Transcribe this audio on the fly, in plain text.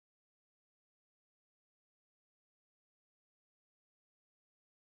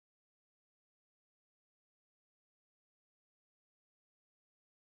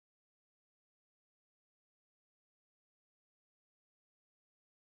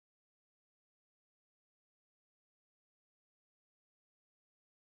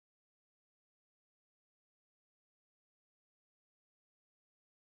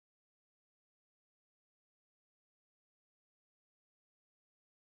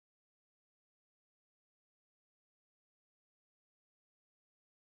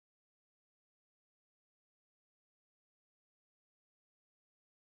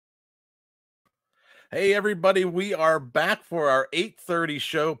Hey everybody, we are back for our 8:30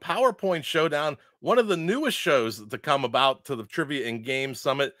 show, PowerPoint Showdown, one of the newest shows to come about to the Trivia and Game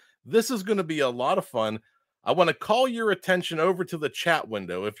Summit. This is going to be a lot of fun. I want to call your attention over to the chat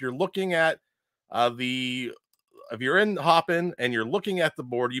window. If you're looking at if you're in Hopin and you're looking at the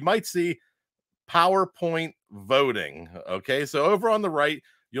board, you might see PowerPoint voting. Okay, so over on the right,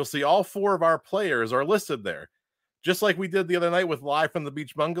 you'll see all four of our players are listed there, just like we did the other night with Live from the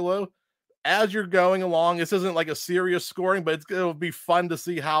Beach Bungalow. As you're going along, this isn't like a serious scoring, but it'll be fun to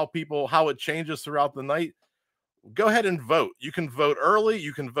see how it changes throughout the night. Go ahead and vote. You can vote early,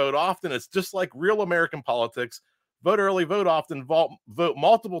 you can vote often. It's just like real American politics. Vote early, vote often, vote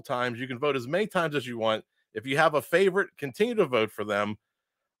multiple times. You can vote as many times as you want. If you have a favorite, continue to vote for them.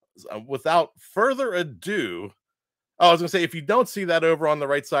 Without further ado, I was going to say, if you don't see that over on the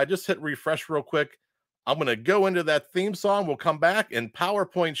right side, just hit refresh real quick. I'm going to go into that theme song. We'll come back, and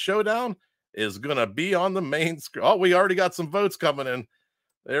PowerPoint Showdown is going to be on the main screen. Oh, we already got some votes coming in.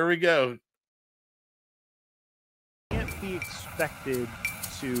 There we go. Can't be expected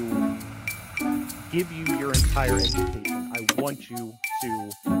to give you your entire education. I want you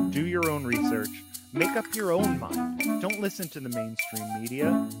to do your own research, make up your own mind. Don't listen to the mainstream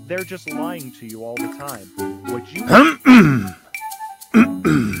media. They're just lying to you all the time. What you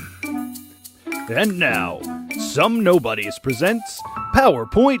And now, Some Nobodies presents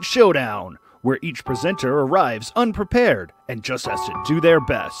PowerPoint Showdown, where each presenter arrives unprepared and just has to do their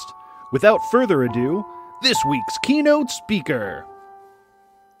best. Without further ado, this week's keynote speaker.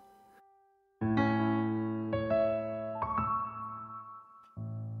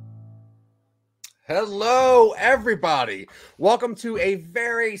 Hello, everybody. Welcome to a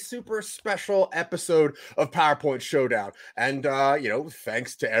very super special episode of PowerPoint Showdown. And,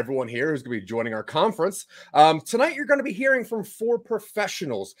 thanks to everyone here who's going to be joining our conference. Tonight, you're going to be hearing from four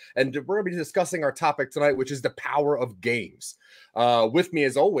professionals, and we're going to be discussing our topic tonight, which is the power of games. With me,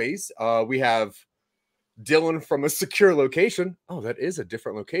 as always, we have Dylan from a secure location. Oh, that is a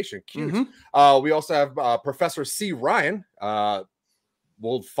different location. Cute. We also have Professor C. Ryan.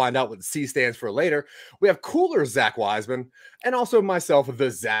 We'll find out what the C stands for later. We have cooler Zach Wiseman, and also myself,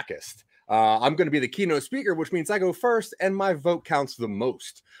 the Zachist. I'm going to be the keynote speaker, which means I go first, and my vote counts the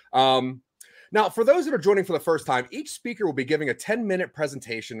most. Now, for those that are joining for the first time, each speaker will be giving a 10-minute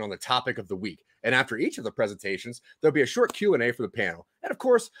presentation on the topic of the week. And after each of the presentations, there'll be a short Q&A for the panel. And of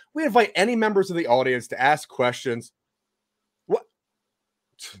course, we invite any members of the audience to ask questions.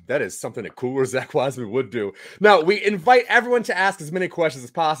 That is something that cooler Zach Wiseman would do. No, we invite everyone to ask as many questions as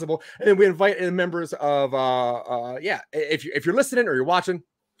possible, and then we invite in members of if you're listening or you're watching,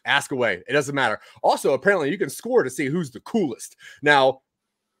 ask away. It doesn't matter. Also, apparently, you can score to see who's the coolest. Now,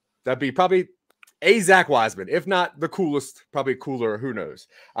 that'd be probably a Zach Wiseman, if not the coolest, probably cooler. Who knows?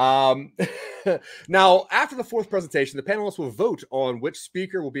 Now, after the fourth presentation, the panelists will vote on which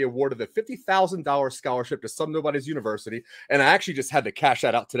speaker will be awarded the $50,000 scholarship to Some Nobodies University. And I actually just had to cash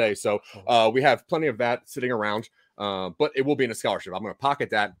that out today, so we have plenty of that sitting around. But it will be in a scholarship. I'm going to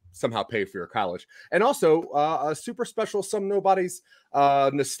pocket that, somehow pay for your college. And also a super special Some Nobodies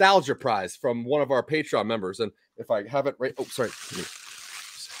nostalgia prize from one of our Patreon members. And if I have it right, oh, sorry.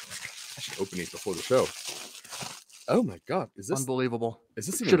 I should open these before the show. Oh my God. Is this unbelievable? Is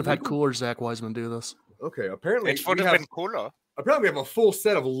this should have had cooler Zach Wiseman do this? Okay, apparently it would have been cooler. Apparently we have a full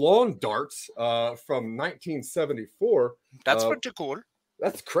set of lawn darts from 1974. That's pretty cool.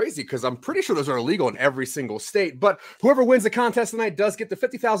 That's crazy because I'm pretty sure those are illegal in every single state. But whoever wins the contest tonight does get the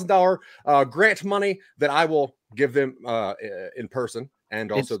 $50,000 grant money that I will give them in person,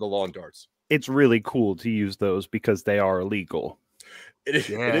 and also the lawn darts. It's really cool to use those because they are illegal. It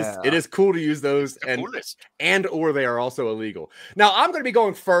is cool to use those, and or they are also illegal. Now I'm going to be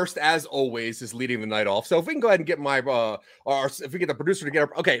going first, as always, is leading the night off. So if we can go ahead and get my or if we get the producer to get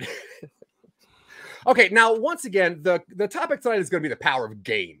up, okay. Okay, now once again, the topic tonight is going to be the power of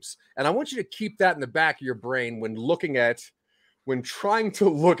games, and I want you to keep that in the back of your brain when trying to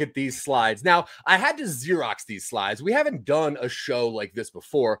look at these slides. Now, I had to Xerox these slides. We haven't done a show like this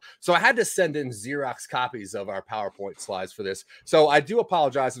before, so I had to send in Xerox copies of our PowerPoint slides for this. So I do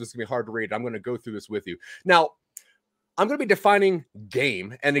apologize if it's going to be hard to read. I'm going to go through this with you. Now, I'm going to be defining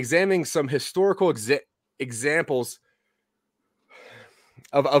game and examining some historical examples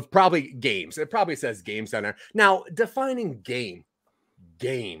of probably games. It probably says games down there. Now, defining game.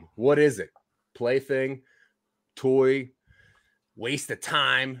 Game. What is it? Plaything, toy, waste of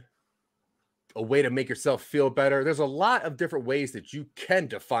time, a way to make yourself feel better. There's a lot of different ways that you can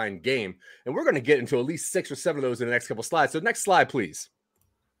define game, and we're going to get into at least 6 or 7 of those in the next couple slides. So next slide, please.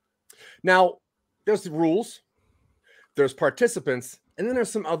 Now, there's the rules, there's participants, And then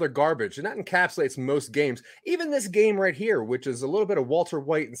there's some other garbage, and that encapsulates most games. Even this game right here, which is a little bit of Walter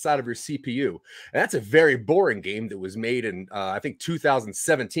White inside of your CPU. And that's a very boring game that was made in, I think,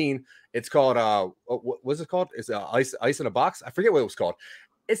 2017. It's called, what was it called? It's Ice in a Box. I forget what it was called.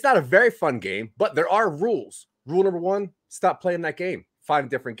 It's not a very fun game, but there are rules. Rule number 1, stop playing that game. Find a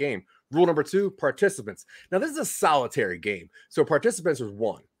different game. Rule number 2, participants. Now, this is a solitary game, so participants is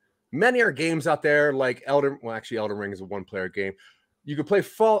 1. Many are games out there like Elden Ring is a one-player game. You could play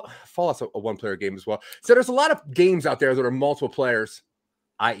Fallout's a one-player game as well. So there's a lot of games out there that are multiple players,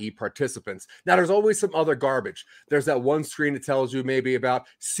 i.e. participants. Now, there's always some other garbage. There's that one screen that tells you maybe about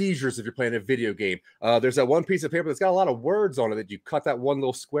seizures if you're playing a video game. There's that one piece of paper that's got a lot of words on it that you cut that one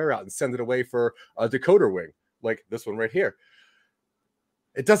little square out and send it away for a decoder ring, like this one right here.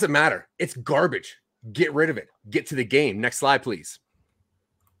 It doesn't matter. It's garbage. Get rid of it. Get to the game. Next slide, please.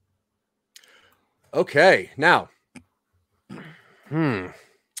 Okay, now...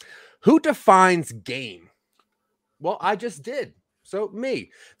 Who defines game? Well, I just did. So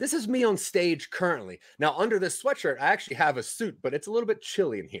me. This is me on stage currently. Now, under this sweatshirt, I actually have a suit, but it's a little bit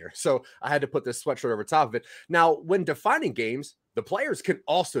chilly in here. So I had to put this sweatshirt over top of it. Now, when defining games, the players can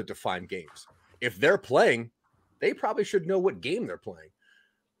also define games. If they're playing, they probably should know what game they're playing.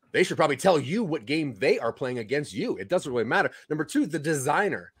 They should probably tell you what game they are playing against you. It doesn't really matter. Number 2, the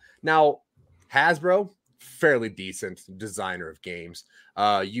designer. Now, Hasbro, fairly decent designer of games.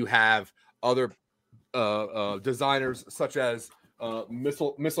 You have other designers such as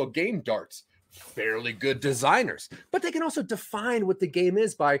Missile Game Darts, fairly good designers, but they can also define what the game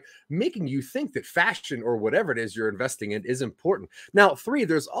is by making you think that fashion or whatever it is you're investing in is important. Now, 3,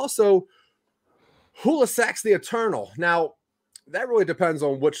 there's also Hula Sax the Eternal. Now, that really depends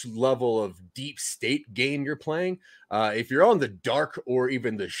on which level of deep state game you're playing. If you're on the dark or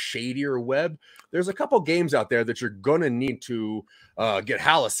even the shadier web, there's a couple games out there that you're going to need to get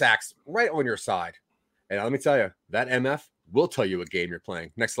Halisax right on your side. And let me tell you, that MF will tell you what game you're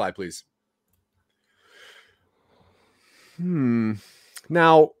playing. Next slide, please.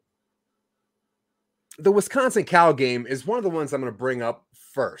 Now, the Wisconsin Cow game is one of the ones I'm going to bring up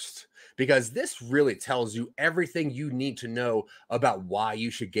first, because this really tells you everything you need to know about why you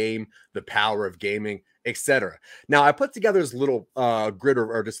should game, the power of gaming, etc. Now, I put together this little grid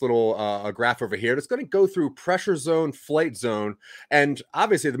or this little graph over here that's going to go through pressure zone, flight zone, and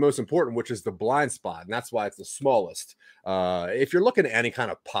obviously the most important, which is the blind spot, and that's why it's the smallest. If you're looking at any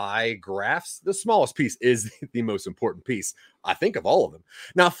kind of pie graphs, the smallest piece is the most important piece, I think, of all of them.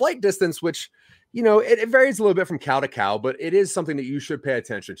 Now, flight distance, which... you know, it varies a little bit from cow to cow, but it is something that you should pay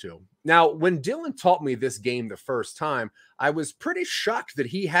attention to. Now, when Dylan taught me this game the first time, I was pretty shocked that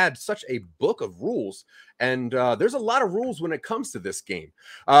he had such a book of rules. And there's a lot of rules when it comes to this game.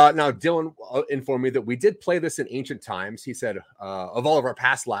 Now, Dylan informed me that we did play this in ancient times. He said, of all of our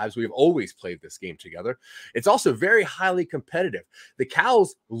past lives, we've always played this game together. It's also very highly competitive. The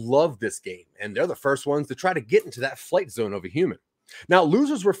cows love this game, and they're the first ones to try to get into that flight zone of a human. Now,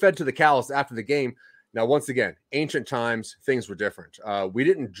 losers were fed to the cows after the game. Now, once again, ancient times, things were different. We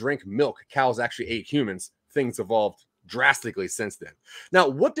didn't drink milk. Cows actually ate humans. Things evolved drastically since then. Now,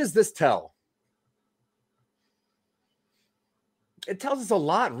 what does this tell? It tells us a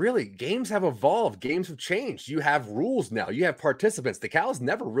lot, really. Games have evolved. Games have changed. You have rules now. You have participants. The cows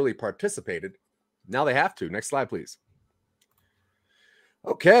never really participated. Now they have to. Next slide, please.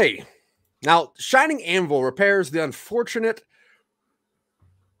 Okay. Now, Shining Anvil repairs the unfortunate...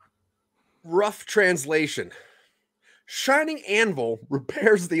 rough translation. Shining Anvil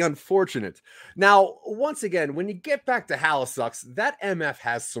repairs the unfortunate. Now, once again, when you get back to Halisux, that MF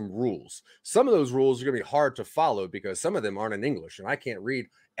has some rules. Some of those rules are going to be hard to follow because some of them aren't in English, and I can't read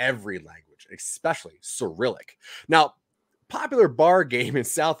every language, especially Cyrillic. Now, popular bar game in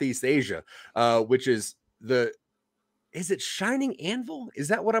Southeast Asia, which is the... is it Shining Anvil? Is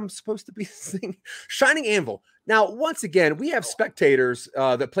that what I'm supposed to be saying? Shining Anvil. Now, once again, we have spectators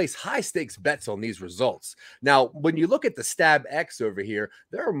that place high-stakes bets on these results. Now, when you look at the Stab X over here,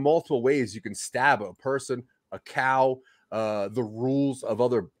 there are multiple ways you can stab a person, a cow, the rules of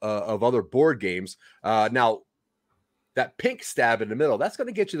other board games. Now, that pink stab in the middle, that's going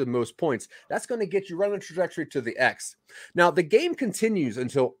to get you the most points. That's going to get you right on the trajectory to the X. Now, the game continues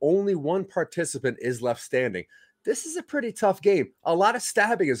until only one participant is left standing. This is a pretty tough game. A lot of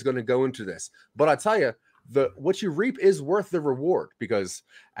stabbing is going to go into this. But I tell you, what you reap is worth the reward because,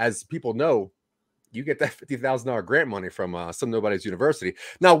 as people know, you get that $50,000 grant money from some nobody's university.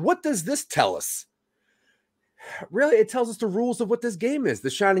 Now, what does this tell us? Really, it tells us the rules of what this game is.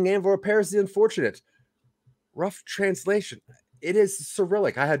 The Shining Anvil repairs the unfortunate. Rough translation. It is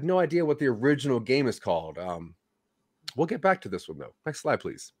Cyrillic. I had no idea what the original game is called. We'll get back to this one, though. Next slide,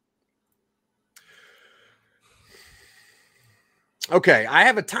 please. Okay, I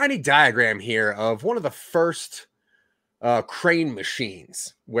have a tiny diagram here of one of the first crane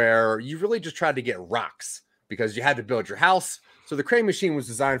machines where you really just tried to get rocks because you had to build your house. So the crane machine was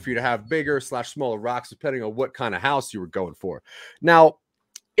designed for you to have bigger/smaller rocks depending on what kind of house you were going for. Now,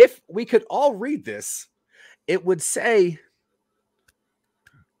 if we could all read this, it would say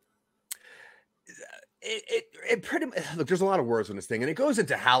it pretty much, look, there's a lot of words on this thing, and it goes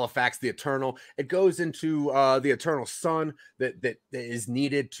into Halifax the Eternal. It goes into the Eternal Sun that is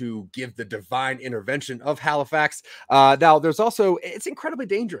needed to give the divine intervention of Halifax. Now, there's also, it's incredibly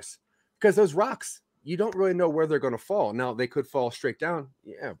dangerous because those rocks, you don't really know where they're going to fall. Now, they could fall straight down.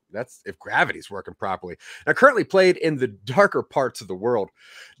 Yeah, that's if gravity's working properly. Now, currently played in the darker parts of the world.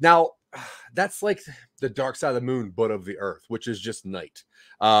 Now, that's like the dark side of the moon, but of the earth, which is just night.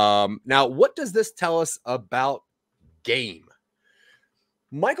 Now, what does this tell us about game?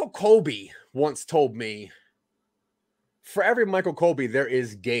 Michael Colby once told me, for every Michael Colby, there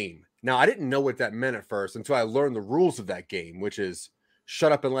is game. Now, I didn't know what that meant at first until I learned the rules of that game, which is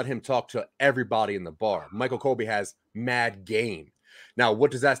shut up and let him talk to everybody in the bar. Michael Colby has mad game. Now,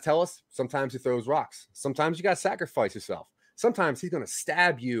 what does that tell us? Sometimes he throws rocks. Sometimes you got to sacrifice yourself. Sometimes he's going to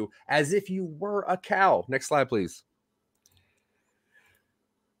stab you as if you were a cow. Next slide, please.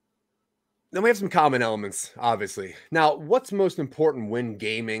 Then we have some common elements, obviously. Now, what's most important when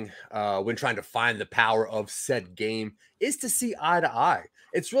gaming, when trying to find the power of said game, is to see eye to eye.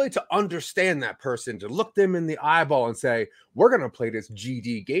 It's really to understand that person, to look them in the eyeball and say, we're going to play this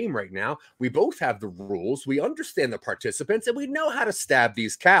GD game right now. We both have the rules. We understand the participants, and we know how to stab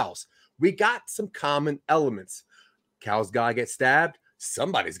these cows. We got some common elements. Cows got to get stabbed.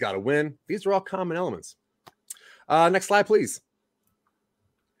 Somebody's got to win. These are all common elements. Next slide, please.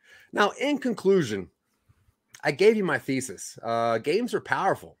 Now, in conclusion, I gave you my thesis. Games are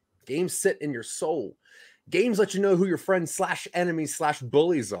powerful. Games sit in your soul. Games let you know who your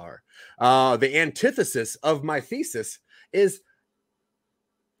friends/enemies/bullies are. The antithesis of my thesis is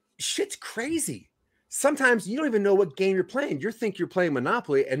shit's crazy. Sometimes you don't even know what game you're playing. You think you're playing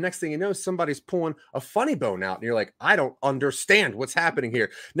Monopoly, and next thing you know, somebody's pulling a funny bone out, and you're like, I don't understand what's happening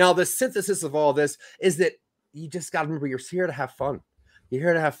here. Now, the synthesis of all this is that you just got to remember you're here to have fun. You're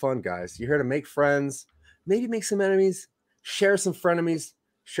here to have fun, guys. You're here to make friends, maybe make some enemies, share some frenemies,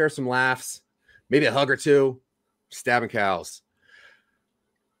 share some laughs, maybe a hug or two, stabbing cows.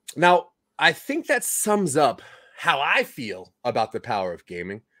 Now, I think that sums up how I feel about the power of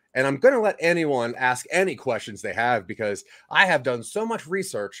gaming. And I'm going to let anyone ask any questions they have because I have done so much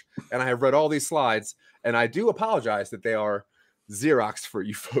research and I have read all these slides. And I do apologize that they are Xerox for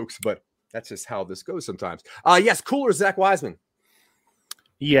you folks, but that's just how this goes sometimes. Yes, cooler Zach Wiseman.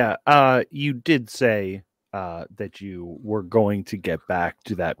 Yeah, you did say that you were going to get back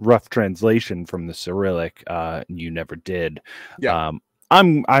to that rough translation from the Cyrillic, and you never did. Yeah.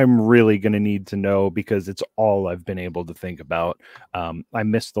 I'm really going to need to know because it's all I've been able to think about. I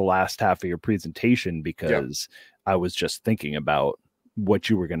missed the last half of your presentation because I was just thinking about what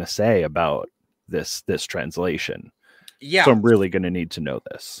you were going to say about this translation. Yeah. So I'm really going to need to know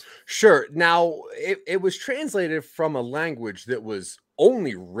this. Sure. Now, it was translated from a language that was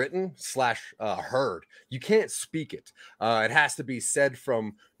only written / heard. You can't speak it. It has to be said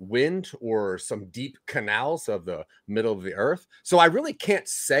from wind or some deep canals of the middle of the earth. So I really can't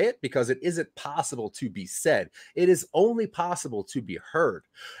say it because it isn't possible to be said. It is only possible to be heard.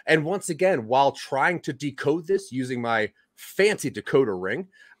 And once again, while trying to decode this using my fancy decoder ring,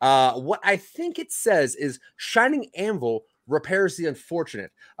 what I think it says is shining anvil repairs the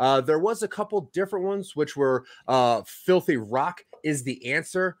unfortunate. There was a couple different ones, which were filthy rock is the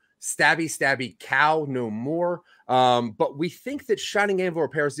answer. Stabby cow, no more. But we think that shining anvil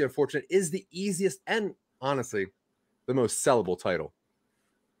repairs the unfortunate is the easiest and honestly the most sellable title.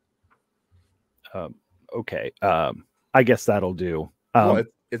 Okay. I guess that'll do. Well,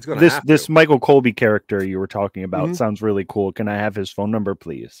 it's going to have this to. Michael Colby character you were talking about sounds really cool. Can I have his phone number,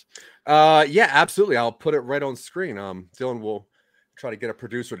 please? Yeah, absolutely. I'll put it right on screen. Dylan will try to get a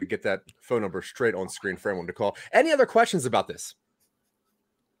producer to get that phone number straight on screen for everyone to call. Any other questions about this?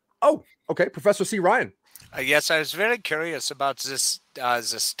 Oh, okay. Professor C. Ryan. Yes, I was very curious about this, the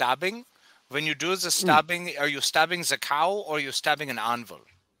stabbing. When you do the stabbing, are you stabbing the cow or are you stabbing an anvil?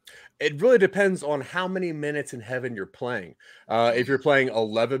 It really depends on how many minutes in heaven you're playing. If you're playing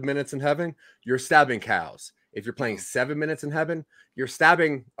 11 minutes in heaven, you're stabbing cows. If you're playing 7 minutes in heaven, you're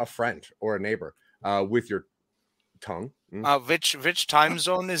stabbing a friend or a neighbor with your tongue. Which time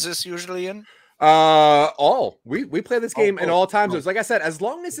zone is this usually in? We play this game in all time zones. Like I said, as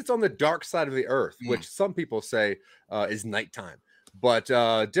long as it's on the dark side of the earth, which some people say is nighttime. But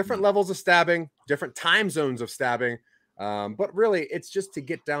different levels of stabbing, different time zones of stabbing. But really, it's just to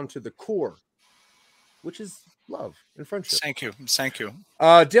get down to the core, which is love and friendship. Thank you. Thank you.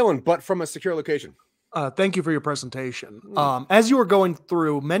 Dylan, but from a secure location. Thank you for your presentation. As you were going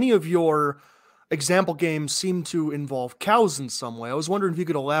through, many of your example games seem to involve cows in some way. I was wondering if you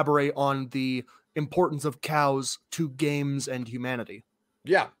could elaborate on the importance of cows to games and humanity.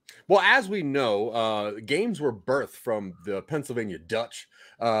 Yeah. Well, as we know, games were birthed from the Pennsylvania Dutch,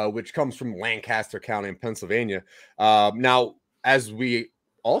 which comes from Lancaster County in Pennsylvania. Now, as we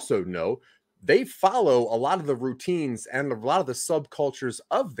also know, they follow a lot of the routines and a lot of the subcultures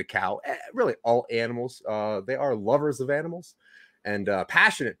of the cow. Really, all animals. They are lovers of animals and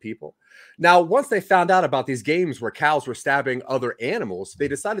passionate people. Now, once they found out about these games where cows were stabbing other animals, they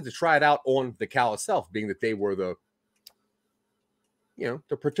decided to try it out on the cow itself, being that they were the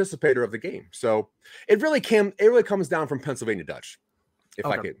participator of the game. So it really comes down from Pennsylvania Dutch. If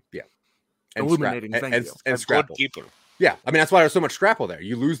I could, yeah. And illuminating, thank you. And Scrapple. People. Yeah, I mean, that's why there's so much Scrapple there.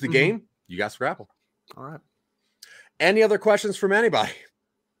 You lose the game, you got Scrapple. All right. Any other questions from anybody,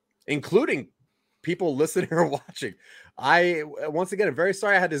 including people listening or watching? Once again, I'm very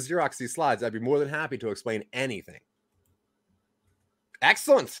sorry I had to Xerox these slides. I'd be more than happy to explain anything.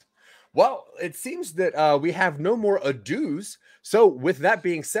 Excellent. Well, it seems that we have no more ados. So with that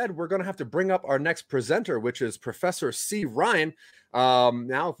being said, we're going to have to bring up our next presenter, which is Professor C. Ryan.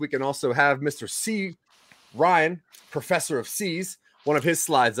 Now, if we can also have Mr. C. Ryan, Professor of C's, one of his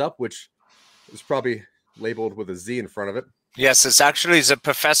slides up, which is probably labeled with a Z in front of it. Yes, it's actually the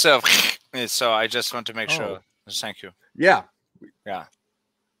Professor of so I just want to make sure. Thank you. Yeah. Yeah.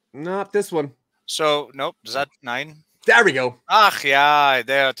 Not this one. So, nope. Is that 9? There we go. Yeah,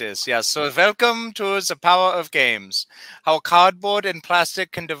 there it is. Yeah, so welcome to the power of games. How cardboard and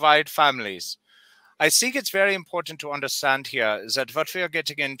plastic can divide families. I think it's very important to understand here that what we are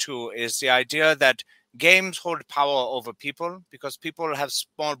getting into is the idea that games hold power over people because people have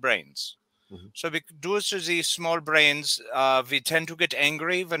small brains. So due to these small brains, we tend to get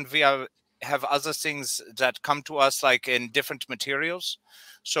angry when we have other things that come to us like in different materials.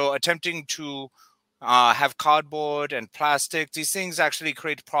 So attempting to have cardboard and plastic, these things actually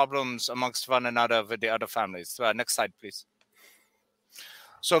create problems amongst one another with the other families. Next slide, please.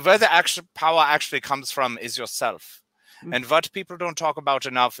 So where the actual power actually comes from is yourself. And what people don't talk about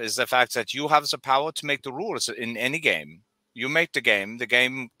enough is the fact that you have the power to make the rules in any game. You make the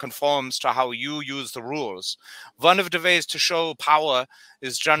game conforms to how you use the rules. One of the ways to show power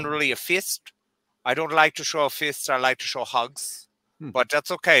is generally a fist. I don't like to show fists, I like to show hugs. But that's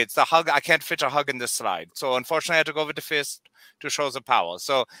okay. It's the hug. I can't fit a hug in this slide. So unfortunately, I had to go with the fist to show the power.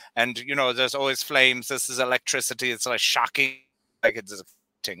 So, and there's always flames. This is electricity. It's like shocking. Like it's a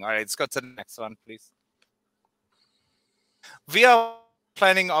thing. All right, let's go to the next one, please. We are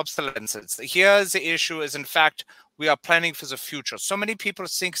planning obsolescence. Here, the issue is, in fact, we are planning for the future. So many people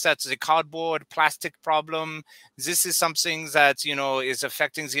think that the cardboard, plastic problem, this is something that, is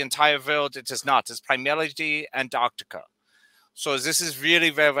affecting the entire world. It is not. It's primarily Antarctica. So this is really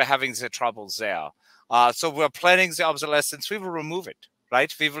where we're having the troubles there. So we're planning the obsolescence. We will remove it,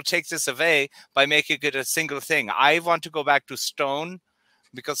 right? We will take this away by making it a single thing. I want to go back to stone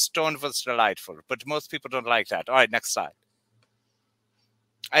because stone was delightful, but most people don't like that. All right, next slide.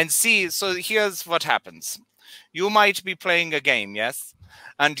 And see, so here's what happens. You might be playing a game, yes?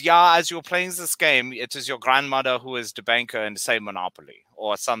 And yeah, as you're playing this game, it is your grandmother who is the banker in, say, Monopoly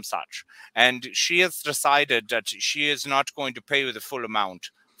or some such. And she has decided that she is not going to pay you the full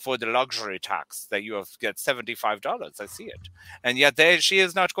amount for the luxury tax that you have get $75. I see it. And yet she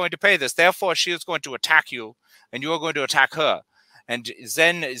is not going to pay this. Therefore, she is going to attack you and you are going to attack her. And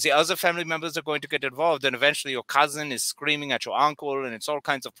then the other family members are going to get involved. And eventually your cousin is screaming at your uncle and it's all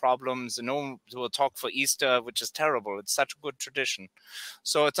kinds of problems. And no one will talk for Easter, which is terrible. It's such a good tradition.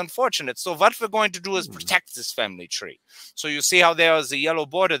 So it's unfortunate. So what we're going to do is protect this family tree. So you see how there is a yellow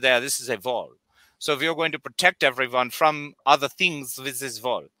border there. This is a wall. So we are going to protect everyone from other things with this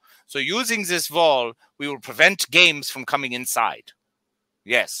wall. So using this wall, we will prevent games from coming inside.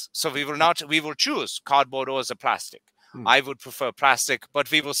 Yes. So we will choose cardboard or the plastic. I would prefer plastic,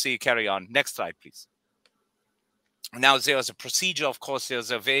 but we will see. Carry on. Next slide, please. Now, there's a procedure, of course,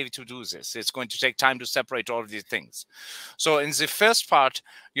 there's a way to do this. It's going to take time to separate all of these things. So in the first part,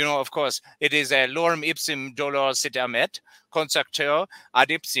 of course, it is a lorem ipsum dolor sit amet, consecteur ad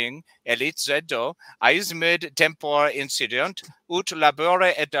ipsing, elit zedo, ais mid tempor incident, ut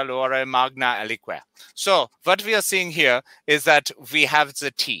labore et dolore magna alique. So what we are seeing here is that we have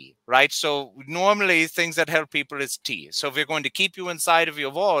the T, right? So normally things that help people is T. So we're going to keep you inside of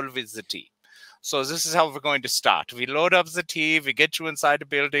your wall with the T. So this is how we're going to start. We load up the T, we get you inside the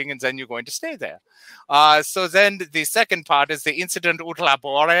building, and then you're going to stay there. So then the second part is the incident ut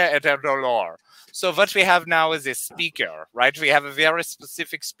labore et dolor. So what we have now is a speaker, right? We have a very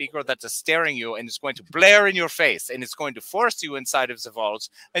specific speaker that is staring you and it's going to blare in your face and it's going to force you inside of the vaults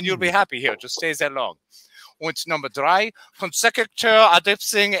and you'll be happy here to stay there long. Und number 3, consecrator ad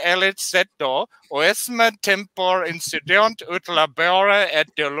ipsing elit sedo, oesme tempor incident ut labore et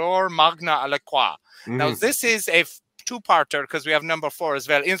dolor magna aliqua. Now, this is a two-parter because we have number 4 as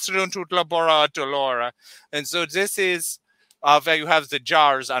well, incident ut labora et dolor. And so this is where you have the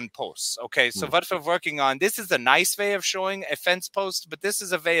jars on posts. Okay, so what we're working on, this is a nice way of showing a fence post, but this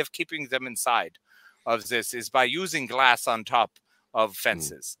is a way of keeping them inside of this, is by using glass on top of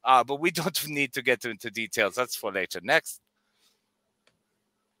fences. But we don't need to get into details. That's for later. Next.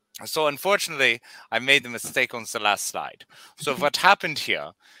 So unfortunately, I made the mistake on the last slide. So what happened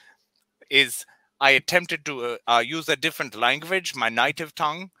here is I attempted to use a different language, my native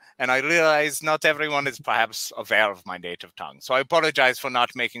tongue, and I realized not everyone is perhaps aware of my native tongue. So I apologize for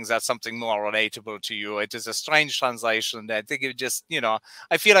not making that something more relatable to you. It is a strange translation. I think it just,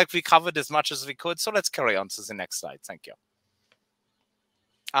 I feel like we covered as much as we could. So let's carry on to the next slide. Thank you.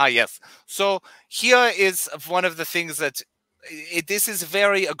 Yes. So here is one of the things that this is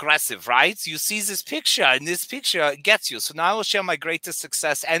very aggressive, right? You see this picture, and this picture gets you. So now I will share my greatest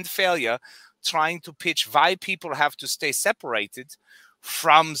success and failure trying to pitch why people have to stay separated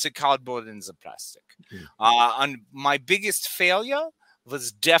from the cardboard and the plastic. And my biggest failure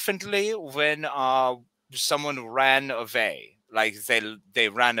was definitely when someone ran away. Like they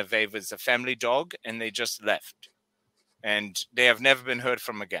ran away with a family dog and they just left. And they have never been heard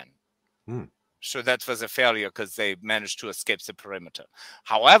from again. So that was a failure because they managed to escape the perimeter.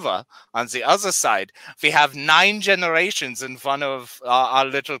 However, on the other side, we have 9 generations in one of our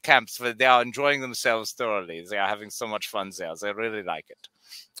little camps where they are enjoying themselves thoroughly. They are having so much fun there. They really like it.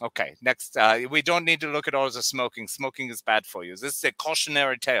 Okay, next. We don't need to look at all the smoking. Smoking is bad for you. This is a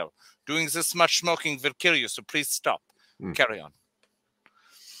cautionary tale. Doing this much smoking will kill you, so please stop. Carry on.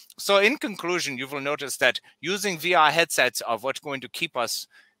 So in conclusion, you will notice that using VR headsets are what's going to keep us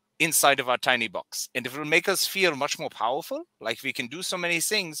inside of our tiny box. And it will make us feel much more powerful, like we can do so many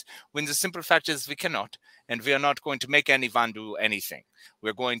things, when the simple fact is we cannot. And we are not going to make anyone do anything.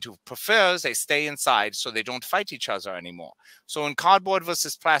 We're going to prefer they stay inside so they don't fight each other anymore. So in cardboard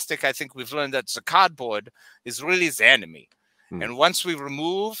versus plastic, I think we've learned that the cardboard is really the enemy. And once we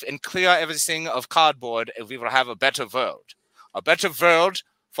remove and clear everything of cardboard, we will have a better world. A better world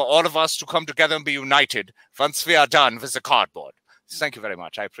for all of us to come together and be united once we are done with the cardboard. Thank you very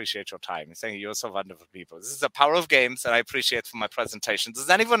much. I appreciate your time. Thank you. You're so wonderful people. This is the power of games that I appreciate for my presentation. Does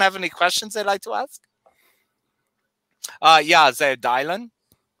anyone have any questions they'd like to ask? Yeah, Zay Dylan.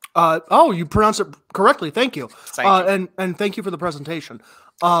 Oh, you pronounce it correctly. Thank you. Thank you. And thank you for the presentation.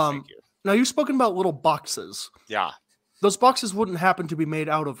 Thank you. Now, you've spoken about little boxes. Yeah. Those boxes wouldn't happen to be made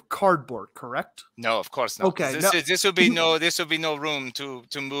out of cardboard, correct? No, of course not. Okay. This will be no room to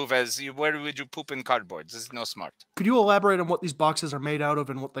move as you. Where would you poop in cardboard? This is no smart. Could you elaborate on what these boxes are made out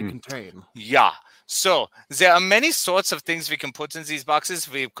of and what they contain? Yeah. So there are many sorts of things we can put in these boxes.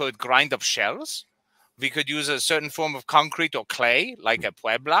 We could grind up shells. We could use a certain form of concrete or clay, like a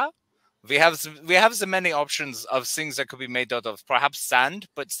puebla. We have the many options of things that could be made out of perhaps sand,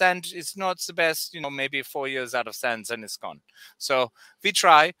 but sand is not the best. Maybe 4 years out of sand and it's gone. So we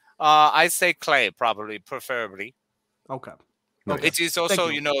try. I say clay, probably, preferably. Okay. It is also,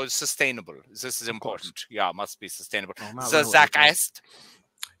 sustainable. This is important. Yeah, must be sustainable. Zach asked.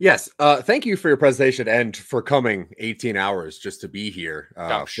 Yes. Thank you for your presentation and for coming 18 hours just to be here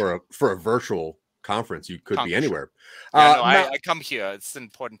for a virtual conference. You could be anywhere. I come here. It's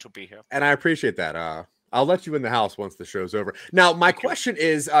important to be here. And I appreciate that. I'll let you in the house once the show's over. Now, my question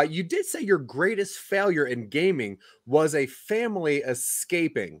is, you did say your greatest failure in gaming was a family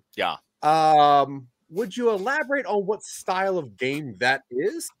escaping. Yeah. Would you elaborate on what style of game that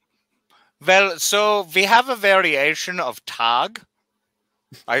is? Well, so we have a variation of tag,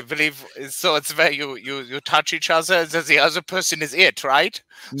 I believe. So it's where you touch each other and the other person is it, right?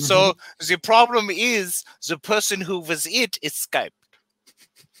 So the problem is the person who was it escaped.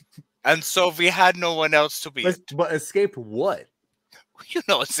 And so we had no one else to be. But escaped what? You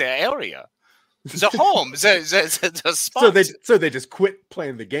know, it's their area. The home, the spot. So they just quit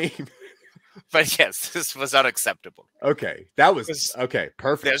playing the game. But yes, this was unacceptable. Okay, that was okay.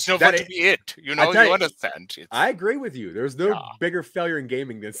 Perfect. There's nowhere to be it. You know, you understand. I agree with you. There's no bigger failure in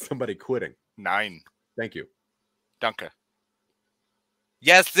gaming than somebody quitting. 9. Thank you. Danke.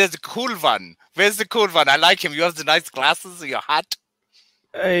 Yes, there's a cool one. Where's the cool one? I like him. You have the nice glasses, your hat.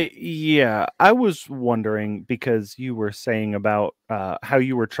 Yeah, I was wondering because you were saying about how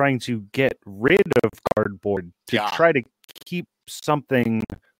you were trying to get rid of cardboard to try to keep something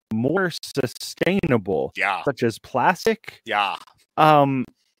more sustainable, such as plastic. Yeah.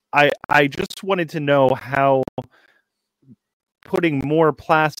 I just wanted to know how putting more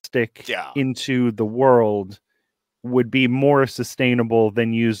plastic into the world would be more sustainable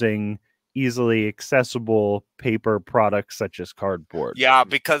than using easily accessible paper products such as cardboard. Yeah,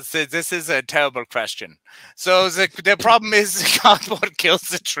 because this is a terrible question. So the problem is cardboard kills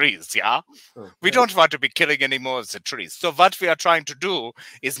the trees, We don't want to be killing any more of the trees. So what we are trying to do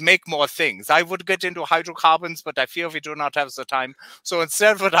is make more things. I would get into hydrocarbons, but I fear we do not have the time. So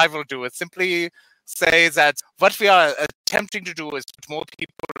instead what I will do is simply say that what we are attempting to do is put more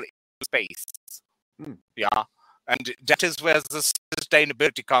people in space. And that is where the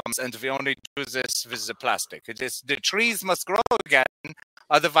sustainability comes, and we only do this with the plastic. It is the trees must grow again,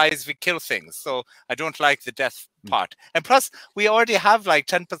 otherwise we kill things. So I don't like the death part. And plus, we already have like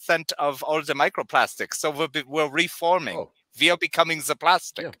 10% of all the microplastics, so we're reforming. We are becoming the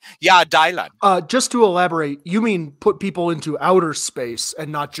plastic. Yeah, Dylan. Just to elaborate, you mean put people into outer space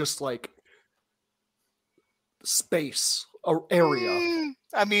and not just like space or area?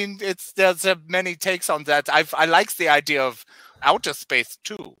 I mean, there's many takes on that. I like the idea of outer space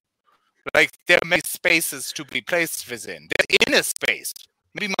too. Like there are many spaces to be placed within. There's inner space.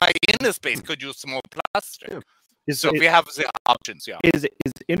 Maybe my inner space could use some more plastic. We have the options. Is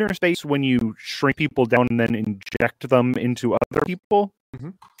inner space when you shrink people down and then inject them into other people?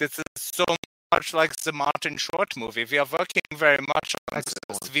 This is so much like the Martin Short movie. We are working very much on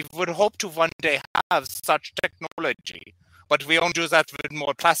this. We would hope to one day have such technology. But we only do that with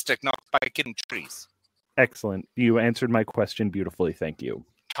more plastic, not by killing trees. Excellent. You answered my question beautifully. Thank you.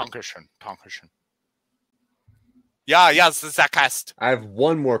 Dankeschön. Yes, Zakast. I have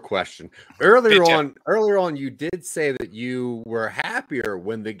one more question. Earlier on, you did say that you were happier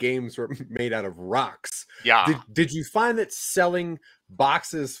when the games were made out of rocks. Yeah. Did you find that selling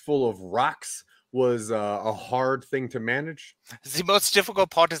boxes full of rocks was a hard thing to manage? The most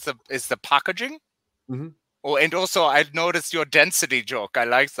difficult part is the packaging. Oh, and also I noticed your density joke. I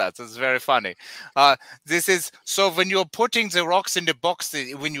like that. It's very funny. This is so when you're putting the rocks in the box,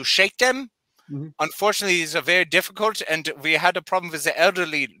 when you shake them, unfortunately, these are very difficult. And we had a problem with the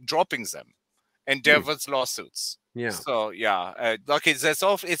elderly dropping them, and there was lawsuits. Yeah. So okay, that's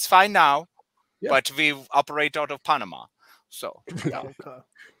all. It's fine now, but we operate out of Panama. So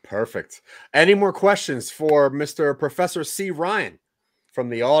Perfect. Any more questions for Mr. Professor C. Ryan from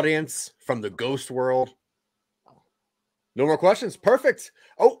the audience, from the ghost world? No more questions. Perfect.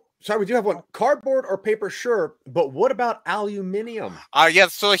 Oh, sorry, we do have one. Cardboard or paper, sure, but what about aluminium?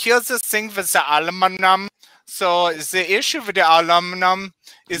 Yes, so here's the thing with the aluminum. So the issue with the aluminum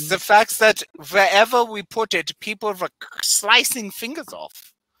is the fact that wherever we put it, people were slicing fingers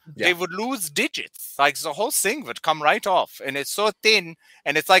off. They would lose digits. Like the whole thing would come right off. And it's so thin.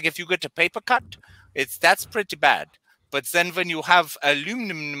 And it's like if you get a paper cut, that's pretty bad. But then when you have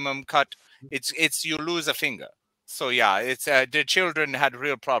aluminum cut, it's you lose a finger. So it's the children had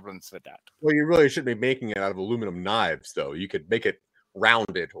real problems with that. Well, you really shouldn't be making it out of aluminum knives, though. You could make it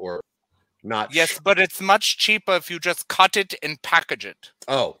rounded or not. Yes, but it's much cheaper if you just cut it and package it.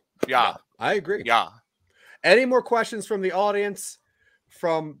 Oh, yeah. I agree. Yeah. Any more questions from the audience?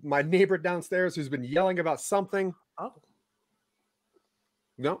 From my neighbor downstairs who's been yelling about something? Oh.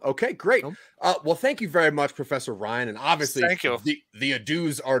 No? Okay, great. Well, thank you very much, Professor Ryan. And obviously, thank you. The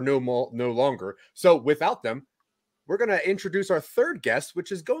ados are no longer. So without them, we're going to introduce our third guest,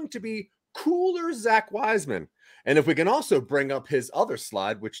 which is going to be Cooler Zach Wiseman. And if we can also bring up his other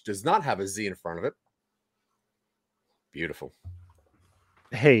slide, which does not have a Z in front of it. Beautiful.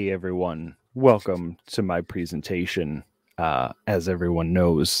 Hey, everyone. Welcome to my presentation. As everyone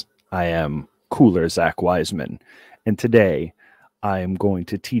knows, I am Cooler Zach Wiseman. And today, I am going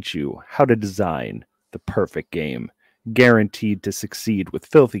to teach you how to design the perfect game, guaranteed to succeed with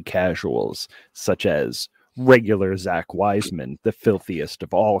filthy casuals, such as regular Zach Wiseman, the filthiest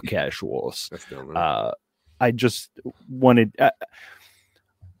of all casuals. I just wanted...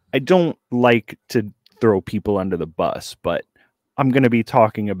 I don't like to throw people under the bus, but I'm going to be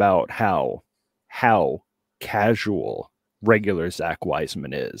talking about how casual regular Zach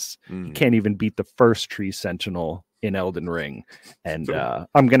Wiseman is. He can't even beat the first Tree Sentinel in Elden Ring, and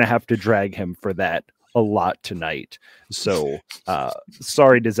I'm going to have to drag him for that a lot tonight. So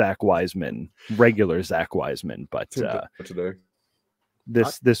sorry to Zach Wiseman, regular Zach Wiseman, but today.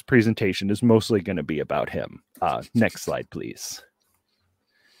 This presentation is mostly going to be about him. Next slide, please.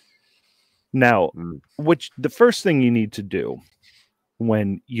 Now, the first thing you need to do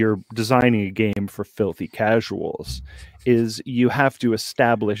when you're designing a game for filthy casuals is you have to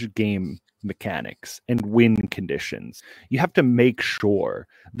establish game mechanics and win conditions. You have to make sure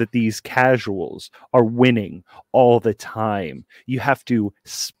that these casuals are winning all the time. You have to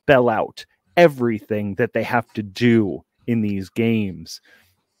spell out everything that they have to do in these games.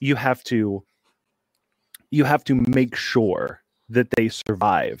 You have to make sure that they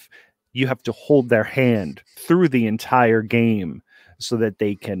survive. You have to hold their hand through the entire game so that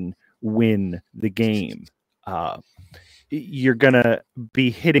they can win the game. You're going to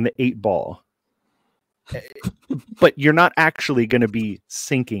be hitting the 8-ball, but you're not actually going to be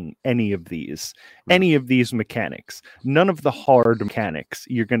sinking any of these mechanics. None of the hard mechanics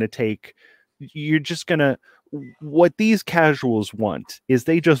you're going to take. You're just going to, what these casuals want is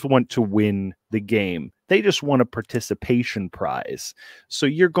they just want to win the game. They just want a participation prize. So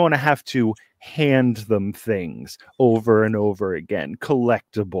you're going to have to hand them things over and over again,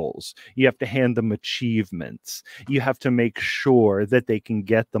 collectibles. You have to hand them achievements. You have to make sure that they can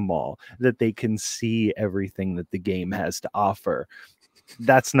get them all, that they can see everything that the game has to offer.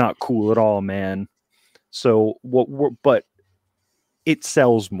 That's not cool at all, man. So but it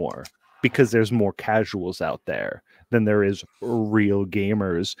sells more because there's more casuals out there than there is real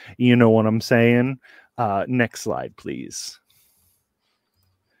gamers. You know what I'm saying? Next slide, please.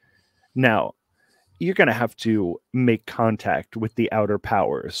 Now, you're going to have to make contact with the outer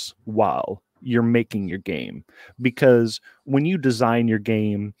powers while you're making your game. Because when you design your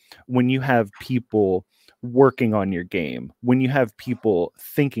game, when you have people working on your game, when you have people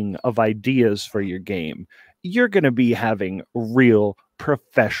thinking of ideas for your game, you're going to be having real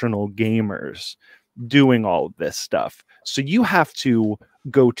professional gamers doing all of this stuff. So you have to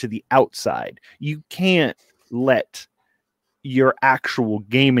go to the outside. You can't let your actual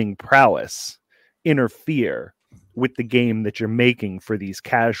gaming prowess interfere with the game that you're making for these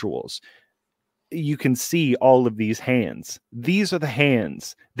casuals. You can see all of these hands. These are the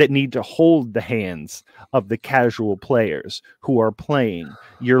hands that need to hold the hands of the casual players who are playing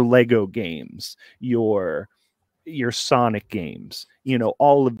your Lego games, your Sonic games,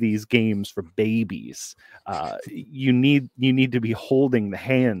 all of these games for babies. You need to be holding the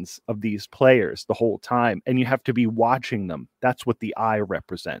hands of these players the whole time, and you have to be watching them. That's what the eye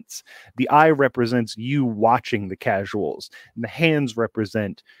represents. The eye represents you watching the casuals, and the hands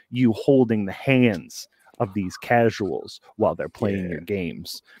represent you holding the hands of these casuals while they're playing your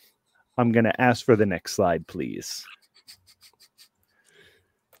games. I'm going to ask for the next slide, please.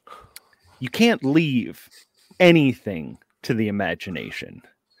 You can't leave anything to the imagination.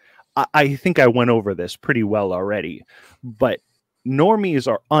 I think I went over this pretty well already, but normies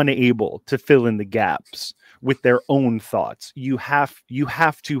are unable to fill in the gaps with their own thoughts. You have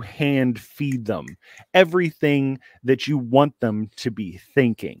to hand feed them everything that you want them to be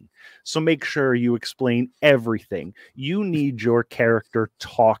thinking. So make sure you explain everything. You need your character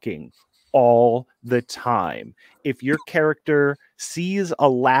talking all the time. If your character sees a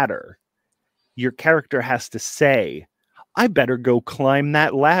ladder, your character has to say, I better go climb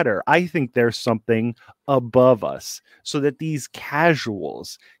that ladder. I think there's something above us, so that these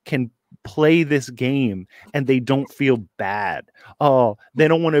casuals can play this game and they don't feel bad. Oh, they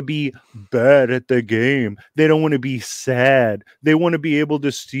don't want to be bad at the game. They don't want to be sad. They want to be able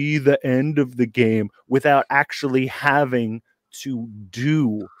to see the end of the game without actually having to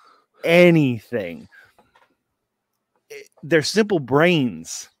do anything. Their simple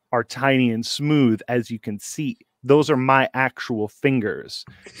brains are tiny and smooth, as you can see. Those are my actual fingers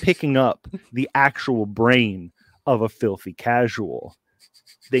picking up the actual brain of a filthy casual.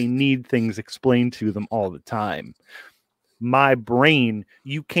 They need things explained to them all the time. My brain,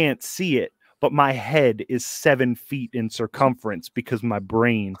 you can't see it, but my head is 7 feet in circumference because my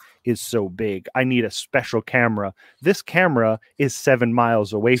brain is so big. I need a special camera. This camera is 7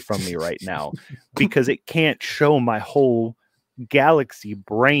 miles away from me right now because it can't show my whole galaxy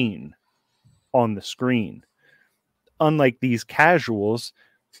brain on the screen. Unlike these casuals,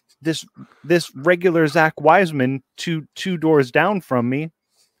 this regular Zach Wiseman two doors down from me,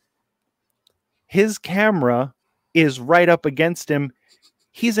 his camera is right up against him.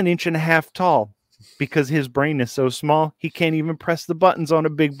 He's 1.5 inches tall. because his brain is so small, he can't even press the buttons on a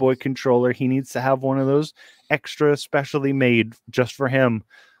big boy controller. He needs to have one of those extra specially made just for him.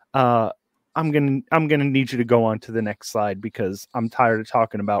 I'm gonna need you to go on to the next slide because I'm tired of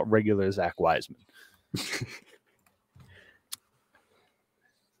talking about regular Zach Wiseman.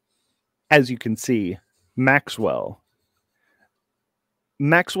 As you can see, Maxwell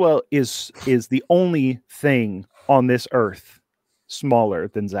is the only thing on this earth smaller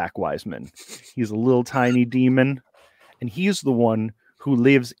than Zach Wiseman. He's a little tiny demon, and he's the one who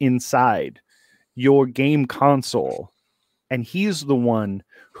lives inside your game console, and he's the one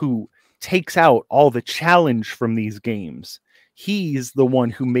who takes out all the challenge from these games. He's the one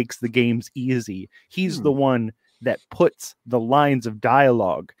who makes the games easy. He's the one that puts the lines of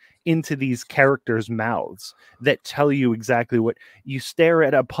dialogue into these characters' mouths that tell you exactly what you stare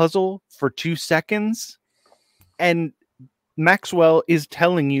at a puzzle for 2 seconds, and Maxwell is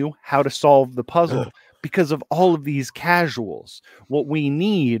telling you how to solve the puzzle because of all of these casuals. What we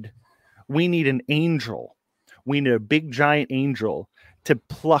need an angel. We need a big giant angel to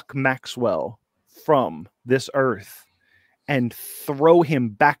pluck Maxwell from this earth and throw him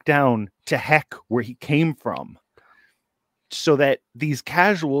back down to heck where he came from. So that these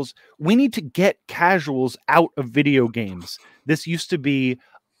casuals, we need to get casuals out of video games. This used to be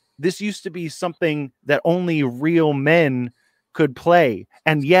something that only real men could play.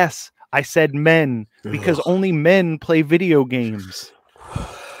 And yes, I said men because only men play video games.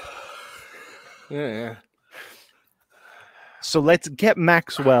 Yeah. So let's get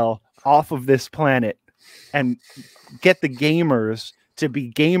Maxwell off of this planet and get the gamers to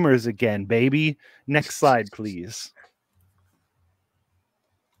be gamers again, baby. Next slide, please.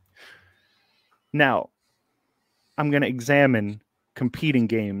 Now, I'm going to examine competing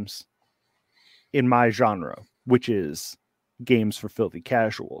games in my genre, which is games for filthy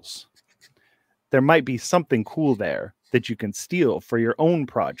casuals. There might be something cool there that you can steal for your own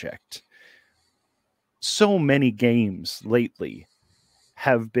project. So many games lately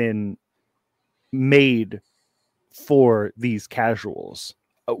have been made for these casuals.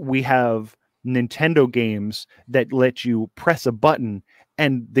 We have Nintendo games that let you press a button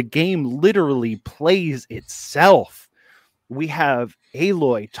and the game literally plays itself. We have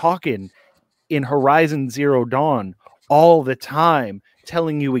Aloy talking in Horizon Zero Dawn all the time,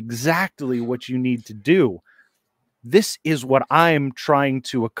 telling you exactly what you need to do. This is what I'm trying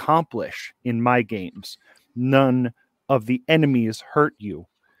to accomplish in my games. None of the enemies hurt you.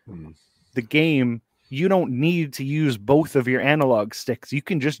 The game, you don't need to use both of your analog sticks. You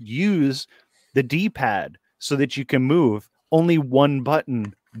can just use the D-pad so that you can move. Only one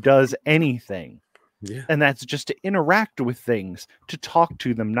button does anything. Yeah. And that's just to interact with things, to talk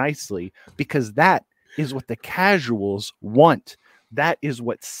to them nicely, because that is what the casuals want. That is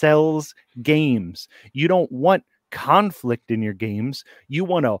what sells games. You don't want conflict in your games. You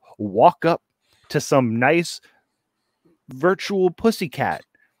want to walk up to some nice virtual pussycat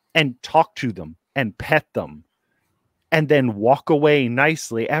and talk to them and pet them and then walk away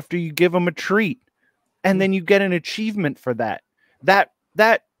nicely after you give them a treat. And then you get an achievement for that. That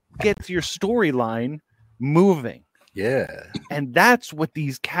gets your storyline moving. Yeah. And that's what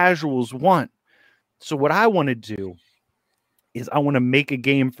these casuals want. So what I want to do is I want to make a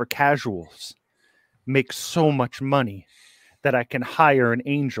game for casuals, make so much money that I can hire an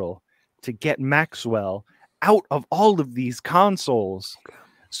angel to get Maxwell out of all of these consoles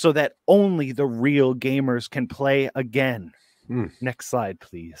so that only the real gamers can play again. Next slide,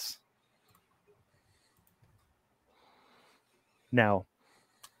 please. Now,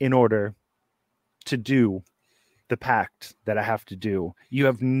 in order to do the pact that I have to do, you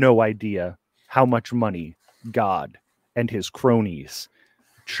have no idea how much money God and his cronies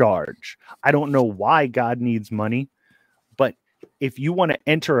charge. I don't know why God needs money, but if you want to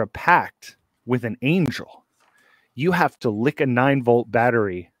enter a pact with an angel, you have to lick a 9-volt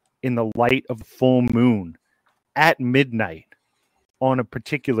battery in the light of the full moon at midnight on a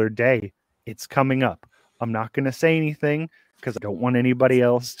particular day. It's coming up. I'm not going to say anything because I don't want anybody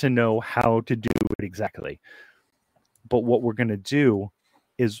else to know how to do it exactly. But what we're going to do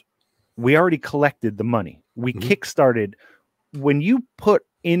is we already collected the money. We kickstarted. When you put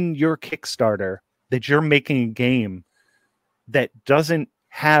in your Kickstarter that you're making a game that doesn't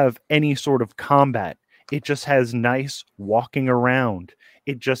have any sort of combat, it just has nice walking around.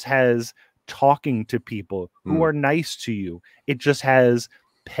 It just has talking to people who are nice to you. It just has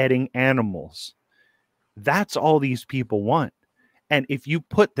petting animals. That's all these people want. And if you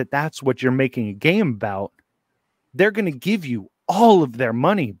put that that's what you're making a game about, they're going to give you all of their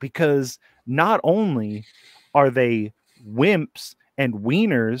money because not only are they wimps and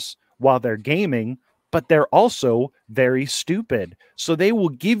wieners while they're gaming, but they're also very stupid. So they will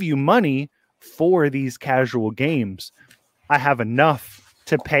give you money for these casual games. I have enough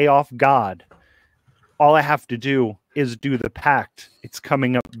to pay off God. All I have to do is do the pact. It's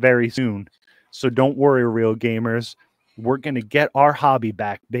coming up very soon. So don't worry, real gamers. We're going to get our hobby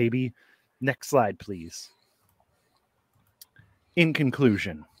back, baby. Next slide, please. In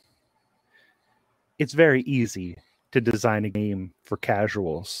conclusion, it's very easy to design a game for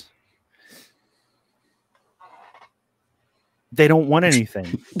casuals. They don't want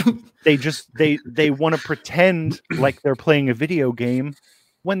anything. they want to pretend like they're playing a video game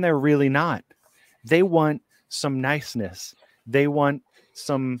when they're really not. They want some niceness. They want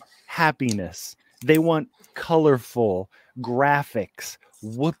some happiness. They want colorful graphics.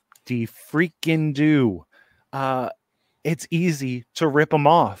 Whoop-de freaking do. It's easy to rip them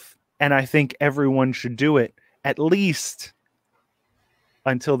off. And I think everyone should do it at least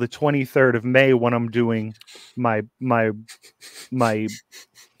until the 23rd of May when I'm doing my no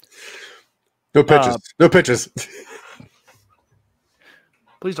pitches. No pitches.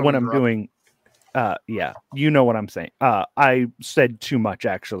 Please don't when I'm interrupt. doing yeah, you know what I'm saying. I said too much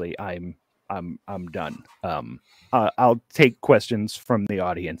actually. I'm done. I'll take questions from the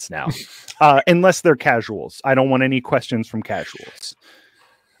audience now. Unless they're casuals. I don't want any questions from casuals.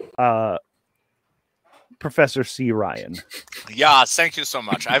 Professor C. Ryan. Yeah, thank you so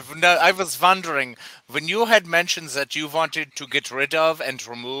much. I was wondering, when you had mentioned that you wanted to get rid of and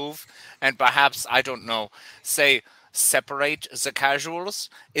remove, and perhaps, I don't know, say, separate the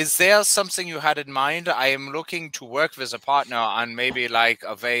casuals, is there something you had in mind? I am looking to work with a partner on maybe like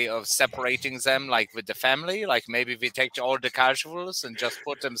a way of separating them, like with the family. Like maybe we take all the casuals and just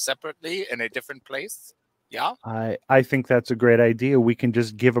put them separately in a different place. Yeah, I think that's a great idea. We can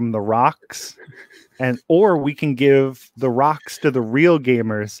just give them the rocks, or we can give the rocks to the real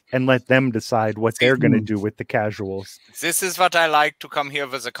gamers and let them decide what they're going to do with the casuals. This is what I like to come here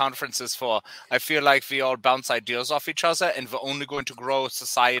with the conferences for. I feel like we all bounce ideas off each other, and we're only going to grow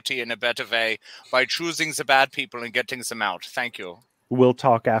society in a better way by choosing the bad people and getting them out. Thank you. We'll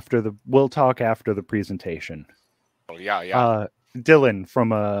talk after the presentation. Oh, yeah. Dylan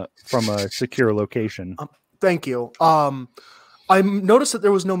from a secure location. Thank you. I noticed that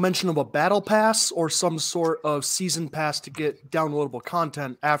there was no mention of a battle pass or some sort of season pass to get downloadable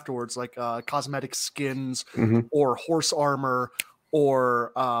content afterwards, like cosmetic skins or horse armor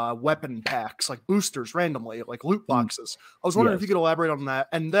or weapon packs, like boosters randomly, like loot boxes. I was wondering if you could elaborate on that.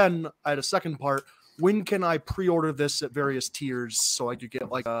 And then I had a second part. When can I pre-order this at various tiers so I could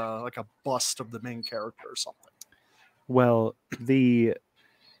get like a bust of the main character or something? Well, the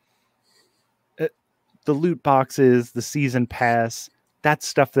loot boxes, the season pass, that's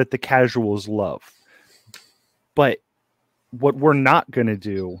stuff that the casuals love. But what we're not going to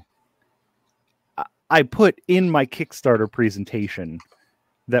do, I put in my Kickstarter presentation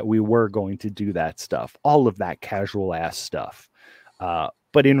that we were going to do that stuff, all of that casual ass stuff.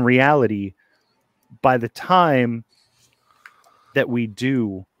 But in reality, by the time that we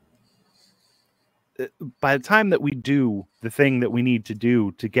do the thing that we need to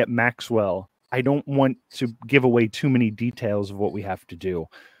do to get Maxwell, I don't want to give away too many details of what we have to do.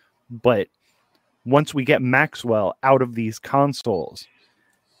 But once we get Maxwell out of these consoles,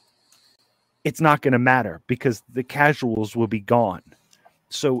 it's not going to matter because the casuals will be gone.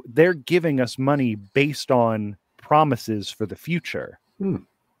 So they're giving us money based on promises for the future.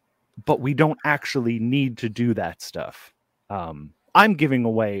 But we don't actually need to do that stuff. I'm giving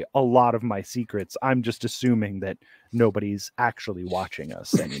away a lot of my secrets. I'm just assuming that nobody's actually watching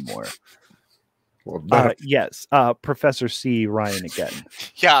us anymore. Well, yes, Professor C. Ryan again.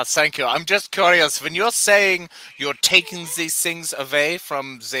 Yeah, thank you. I'm just curious. When you're saying you're taking these things away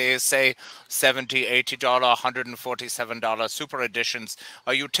from the, say, $70, $80, $147 super editions,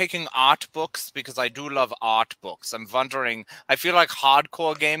 are you taking art books? Because I do love art books. I'm wondering, I feel like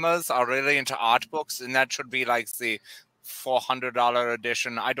hardcore gamers are really into art books, and that should be like the $400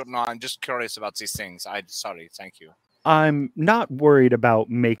 edition. I don't know. I'm just curious about these things. Sorry. Thank you. I'm not worried about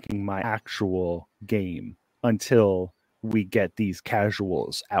making my actual game until we get these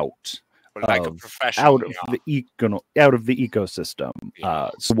casuals out. Like a professional, out of the ecosystem.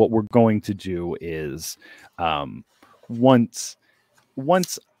 So what we're going to do is once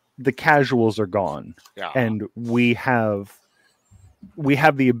the casuals are gone and we have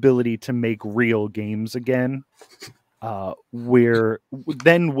the ability to make real games again,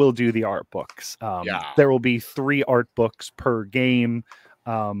 then we'll do the art books. There will be 3 art books per game.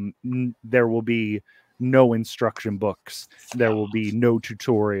 There will be no instruction books. There will be no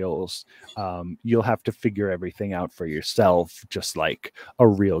tutorials. You'll have to figure everything out for yourself, just like a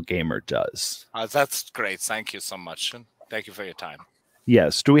real gamer does. That's great. Thank you so much. And thank you for your time.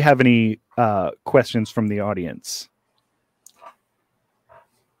 Yes. Do we have any questions from the audience?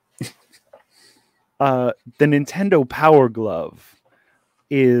 The Nintendo Power Glove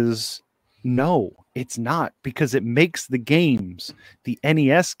is no, it's not, because it makes the games, the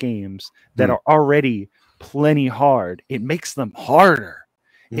NES games that are already plenty hard, it makes them harder.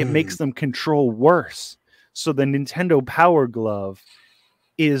 It makes them control worse. So the Nintendo Power Glove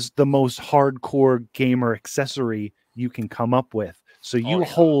is the most hardcore gamer accessory you can come up with. So you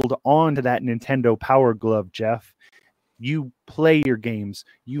hold on to that Nintendo Power Glove, Jeff. You play your games,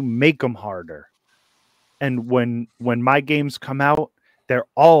 you make them harder. And when my games come out, they're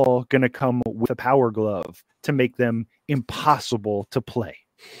all going to come with a Power Glove to make them impossible to play.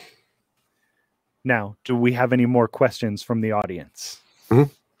 Now, do we have any more questions from the audience?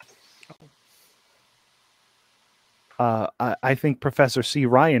 I think Professor C.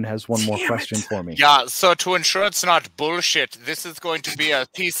 Ryan has one more question for me. Yeah, so to ensure it's not bullshit, this is going to be a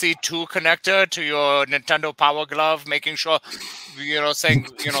PC2 connector to your Nintendo Power Glove, making sure, saying,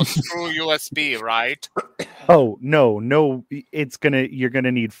 screw USB, right? Oh, no, you're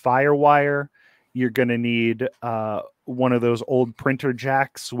gonna need FireWire. You're gonna need one of those old printer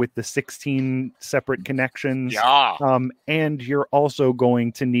jacks with the 16 separate connections. Yeah. And you're also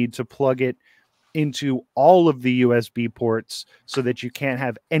going to need to plug it into all of the USB ports so that you can't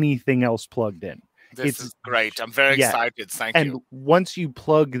have anything else plugged in. This is great. I'm very excited. Thank you. And once you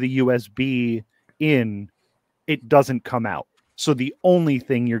plug the USB in, it doesn't come out. So the only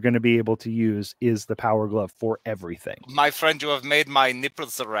thing you're going to be able to use is the Power Glove for everything. My friend, you have made my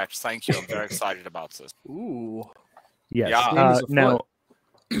nipples erect. Thank you. I'm very excited about this. Ooh. Yes. Yeah. Now,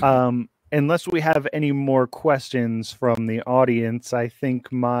 unless we have any more questions from the audience, I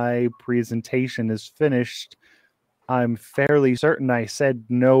think my presentation is finished. I'm fairly certain I said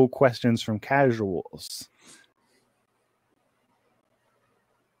no questions from casuals.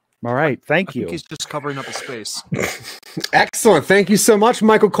 All right, thank you. I think he's just covering up his face. Excellent. Thank you so much,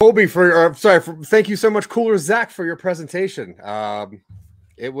 Michael Colby, thank you so much, Cooler Zach, for your presentation.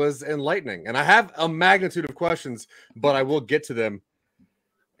 It was enlightening. And I have a magnitude of questions, but I will get to them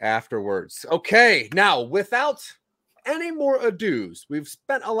afterwards. Okay, now without any more ados, we've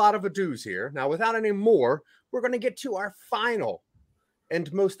spent a lot of ados here. Now, without any more, we're going to get to our final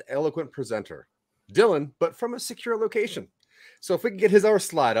and most eloquent presenter, Dylan, but from a secure location. So if we can get our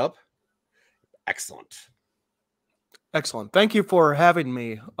slide up. Excellent. Excellent. Thank you for having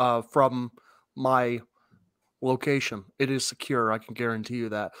me from my location. It is secure. I can guarantee you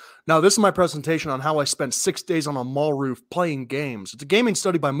that. Now, this is my presentation on how I spent 6 days on a mall roof playing games. It's a gaming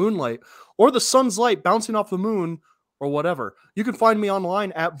study by moonlight or the sun's light bouncing off the moon or whatever. You can find me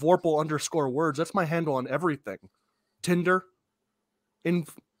online at Vorpal_words. That's my handle on everything. Tinder,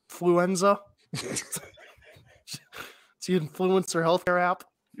 Influenza. It's the influencer healthcare app.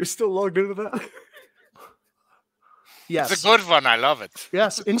 You're still logged into that? Yes. It's a good one. I love it.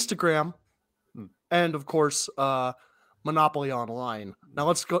 Yes, Instagram. And, of course, Monopoly Online. Now,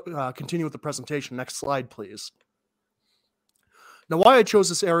 let's go continue with the presentation. Next slide, please. Now, why I chose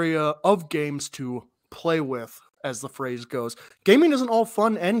this area of games to play with, as the phrase goes. Gaming isn't all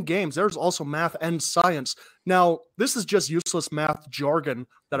fun and games. There's also math and science. Now, this is just useless math jargon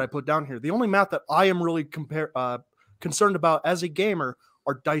that I put down here. The only math that I am really concerned about as a gamer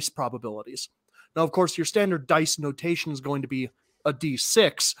are dice probabilities. Now, of course, your standard dice notation is going to be a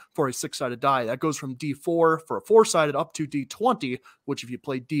D6 for a 6-sided die. That goes from D4 for a 4-sided up to D20, which if you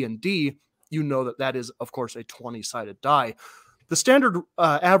play D&D, you know that that is, of course, a 20-sided die. The standard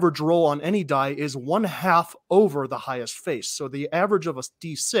average roll on any die is 1/2 over the highest face. So the average of a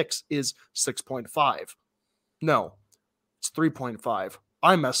D6 is 6.5. No, it's 3.5.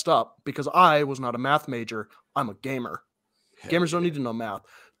 I messed up because I was not a math major. I'm a gamer. Gamers don't need to know math.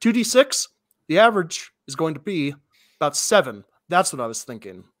 2d6, the average is going to be about 7. That's what I was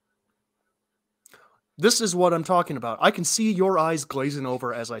thinking. This is what I'm talking about. I can see your eyes glazing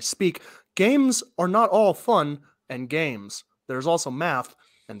over as I speak. Games are not all fun and games. There's also math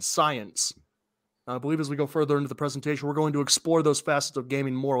and science. Now, I believe as we go further into the presentation, we're going to explore those facets of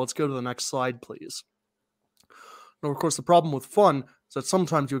gaming more. Let's go to the next slide, please. Now, of course, the problem with fun is that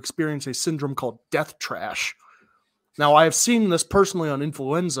sometimes you experience a syndrome called death trash. Now, I have seen this personally on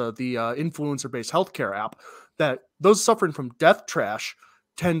Influenza, the influencer-based healthcare app, that those suffering from death trash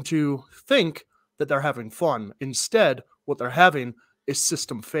tend to think that they're having fun. Instead, what they're having is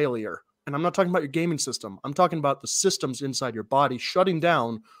system failure. And I'm not talking about your gaming system. I'm talking about the systems inside your body shutting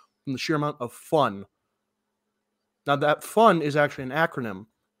down from the sheer amount of fun Now, that fun is actually an acronym,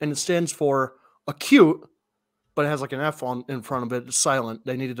 and it stands for acute, but it has like an F in front of it. It's silent.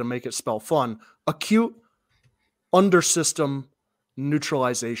 They needed to make it spell fun. Acute undersystem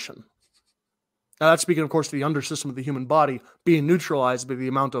neutralization. Now, that's speaking, of course, to the undersystem of the human body being neutralized by the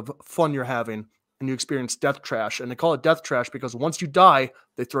amount of fun you're having, and you experience death trash. And they call it death trash because once you die,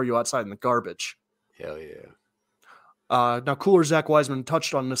 they throw you outside in the garbage. Hell yeah. Now, Cooler Zach Wiseman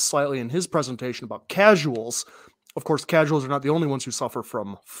touched on this slightly in his presentation about casuals. Of course, casuals are not the only ones who suffer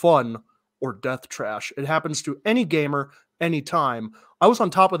from fun or death trash. It happens to any gamer, anytime. I was on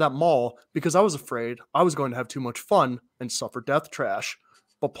top of that mall because I was afraid I was going to have too much fun and suffer death trash.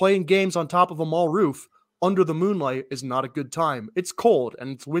 But playing games on top of a mall roof under the moonlight is not a good time. It's cold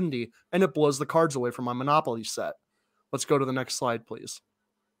and it's windy, and it blows the cards away from my Monopoly set. Let's go to the next slide, please.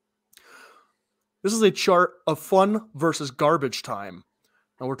 This is a chart of fun versus garbage time.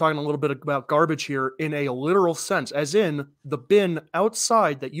 And we're talking a little bit about garbage here in a literal sense, as in the bin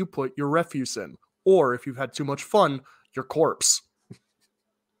outside that you put your refuse in, or if you've had too much fun, your corpse.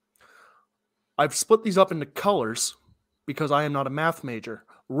 I've split these up into colors because I am not a math major.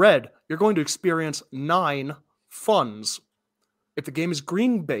 Red, you're going to experience 9 funs. If the game is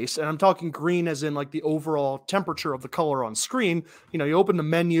green based, and I'm talking green as in like the overall temperature of the color on screen, you open the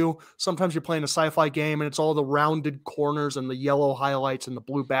menu, sometimes you're playing a sci-fi game and it's all the rounded corners and the yellow highlights and the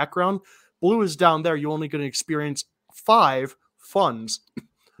blue background. Blue is down there. You're only going to experience 5 funs.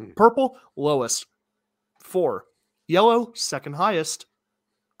 Purple, lowest. 4. Yellow, second highest.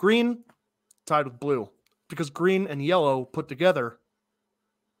 Green, tied with blue. Because green and yellow put together,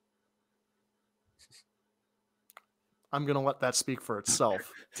 I'm going to let that speak for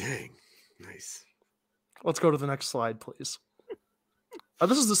itself. Dang. Nice. Let's go to the next slide, please.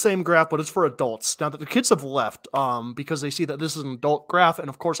 This is the same graph, but it's for adults. Now that the kids have left because they see that this is an adult graph, and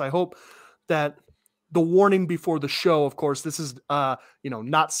of course I hope that the warning before the show, of course, this is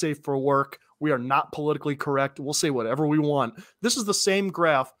not safe for work. We are not politically correct. We'll say whatever we want. This is the same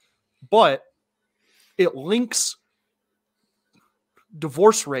graph, but it links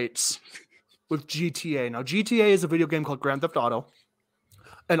divorce rates with GTA. Now, GTA is a video game called Grand Theft Auto.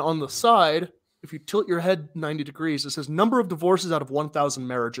 And on the side, if you tilt your head 90 degrees, it says number of divorces out of 1,000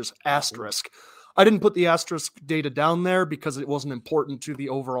 marriages, asterisk. I didn't put the asterisk data down there because it wasn't important to the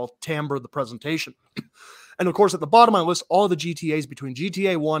overall timbre of the presentation. And of course, at the bottom, I list all the GTAs between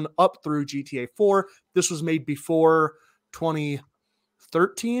GTA 1 up through GTA 4. This was made before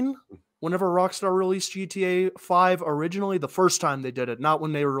 2013. Whenever Rockstar released GTA 5 originally, the first time they did it, not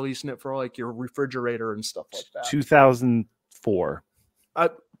when they were releasing it for like your refrigerator and stuff like that. 2004. I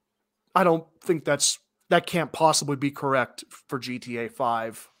don't think that can't possibly be correct for GTA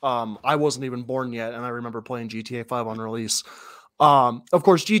 5. I wasn't even born yet, and I remember playing GTA 5 on release. Of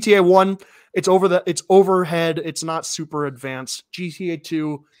course, GTA 1, it's overhead, it's not super advanced. GTA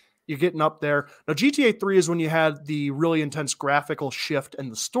 2, you're getting up there. Now, GTA 3 is when you had the really intense graphical shift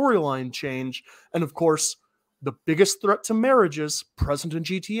and the storyline change. And of course, the biggest threat to marriages present in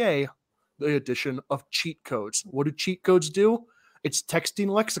GTA, the addition of cheat codes. What do cheat codes do? It's texting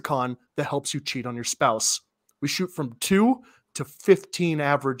lexicon that helps you cheat on your spouse. We shoot from 2 to 15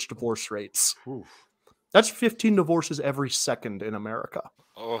 average divorce rates. Oof. That's 15 divorces every second in America.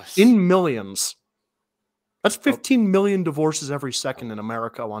 Oh, In millions. That's 15 million divorces every second in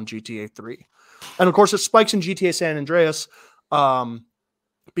America on GTA 3. And of course, it spikes in GTA San Andreas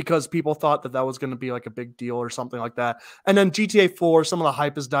because people thought that was going to be like a big deal or something like that. And then GTA 4, some of the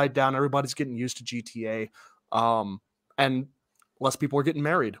hype has died down. Everybody's getting used to GTA. And less people are getting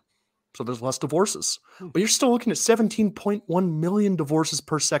married. So there's less divorces. But you're still looking at 17.1 million divorces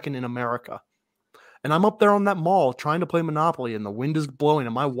per second in America. And I'm up there on that mall trying to play Monopoly, and the wind is blowing,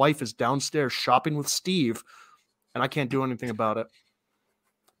 and my wife is downstairs shopping with Steve, and I can't do anything about it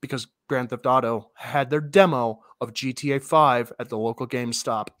because Grand Theft Auto had their demo of GTA 5 at the local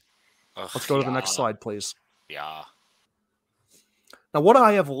GameStop. Let's go to the next slide, please. Yeah. Now, what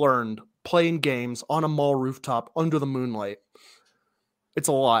I have learned playing games on a mall rooftop under the moonlight, it's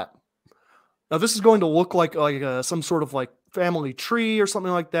a lot. Now, this is going to look like some sort of like family tree or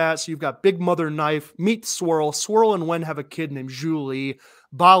something like that. So you've got Big Mother Knife, meet Swirl. Swirl and Wen have a kid named Julie.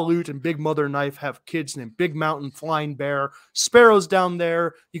 Balut and Big Mother Knife have kids named Big Mountain, Flying Bear. Sparrow's down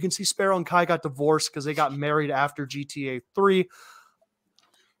there. You can see Sparrow and Kai got divorced because they got married after GTA 3.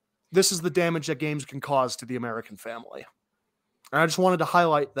 This is the damage that games can cause to the American family. And I just wanted to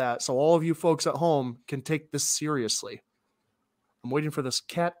highlight that so all of you folks at home can take this seriously. I'm waiting for this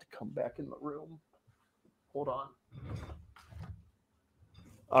cat to come back in the room. Hold on.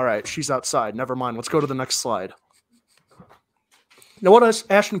 All right, she's outside. Never mind. Let's go to the next slide. Now, what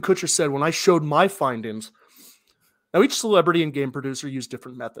Ashton Kutcher said when I showed my findings Now, each celebrity and game producer use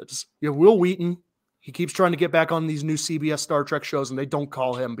different methods. You have Will Wheaton. He keeps trying to get back on these new CBS Star Trek shows, and they don't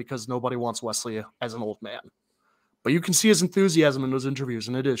call him because nobody wants Wesley as an old man. But you can see his enthusiasm in those interviews,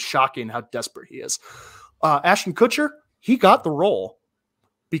 and it is shocking how desperate he is. Ashton Kutcher, he got the role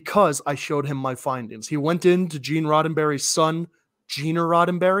because I showed him my findings. He went in to Gene Roddenberry's son, Gina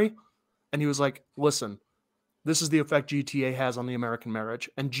Roddenberry, and he was like, listen, this is the effect GTA has on the American marriage.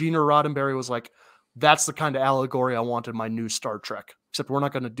 And Gina Roddenberry was like, that's the kind of allegory I want in my new Star Trek. Except we're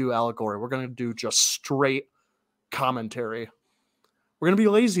not going to do allegory. We're going to do just straight commentary. We're going to be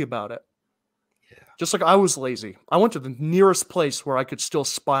lazy about it. Yeah. Just like I was lazy. I went to the nearest place where I could still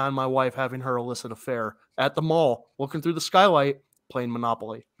spy on my wife having her illicit affair at the mall, looking through the skylight, playing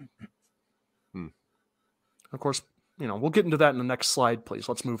Monopoly. Of course, we'll get into that in the next slide, please.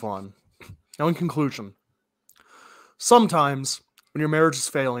 Let's move on. Now, in conclusion, sometimes when your marriage is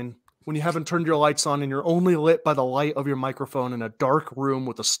failing, when you haven't turned your lights on and you're only lit by the light of your microphone in a dark room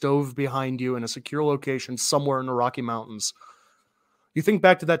with a stove behind you in a secure location somewhere in the Rocky Mountains, you think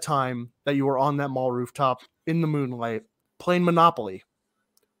back to that time that you were on that mall rooftop in the moonlight playing Monopoly.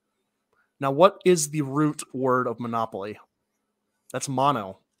 Now, what is the root word of Monopoly? That's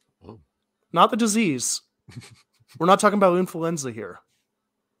mono. Oh. Not the disease. We're not talking about influenza here.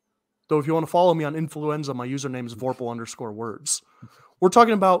 Though if you want to follow me on influenza, my username is Vorpal_words. We're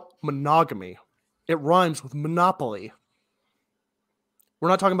talking about monogamy. It rhymes with monopoly. We're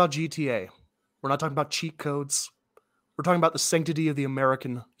not talking about GTA. We're not talking about cheat codes. We're talking about the sanctity of the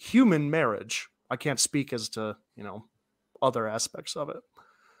American human marriage. I can't speak as to, other aspects of it.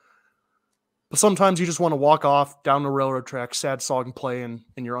 But sometimes you just want to walk off down the railroad track, sad song playing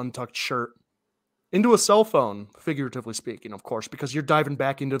in your untucked shirt, into a cell phone, figuratively speaking, of course, because you're diving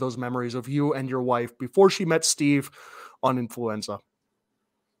back into those memories of you and your wife before she met Steve on influenza.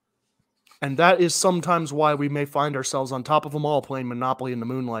 And that is sometimes why we may find ourselves on top of them all playing Monopoly in the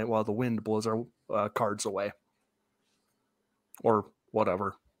moonlight while the wind blows our cards away. Or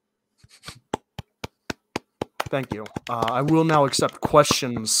whatever. Thank you. I will now accept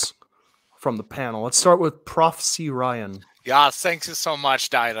questions from the panel. Let's start with Prof. C. Ryan. Yeah, thank you so much,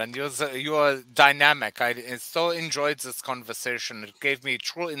 Dylan. You're dynamic. I so enjoyed this conversation. It gave me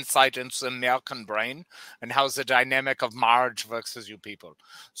true insight into the American brain and how the dynamic of marriage works with you people.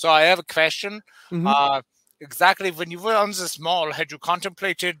 So I have a question. Mm-hmm. Exactly when you were on this mall, had you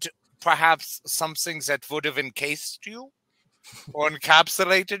contemplated perhaps something that would have encased you or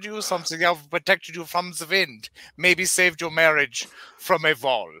encapsulated you, something that would protected you from the wind, maybe saved your marriage from a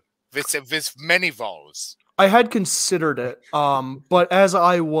wall with many walls? I had considered it, but as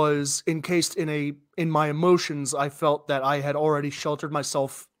I was encased in my emotions, I felt that I had already sheltered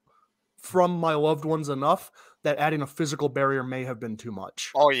myself from my loved ones enough that adding a physical barrier may have been too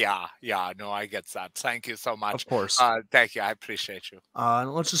much. Oh yeah, no, I get that. Thank you so much. Of course. Thank you, I appreciate you.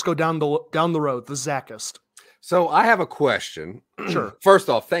 Let's just go down the road. The Zackist. So I have a question. Sure. First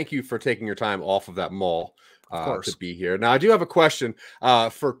off, thank you for taking your time off of that mall. To be here. Now, I do have a question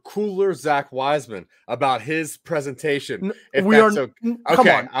for Cooler Zach Wiseman about his presentation. Come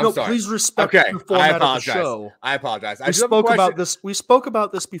on. I'm sorry. Please respect the format of the show. I apologize. We spoke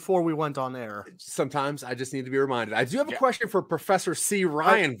about this before we went on air. Sometimes I just need to be reminded. I do have a question for Professor C.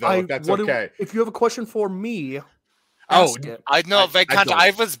 Ryan, though, if that's okay. If you have a question for me, ask it. I know they can't.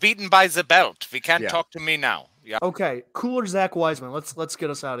 I was beaten by the belt. We can't talk to me now. Yeah. Okay. Cooler Zach Wiseman. Let's get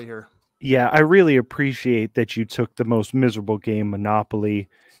us out of here. Yeah, I really appreciate that you took the most miserable game, Monopoly.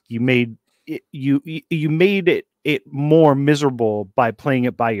 You made it more miserable by playing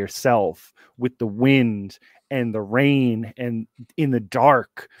it by yourself with the wind and the rain and in the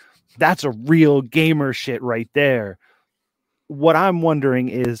dark. That's a real gamer shit right there. What I'm wondering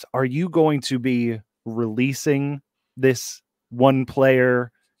is, are you going to be releasing this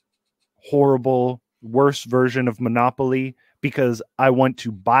one-player, horrible, worse version of Monopoly? Because I want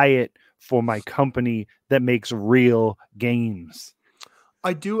to buy it for my company that makes real games.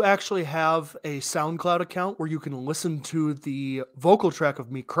 I do actually have a SoundCloud account where you can listen to the vocal track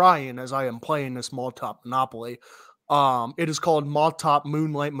of me crying as I am playing this Mall Top Monopoly. It is called Mall Top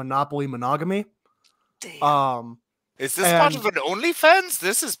Moonlight Monopoly Monogamy. Damn. Is this part of an OnlyFans?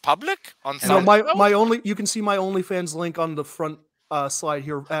 This is public on SoundCloud? No, you can see my OnlyFans link on the front slide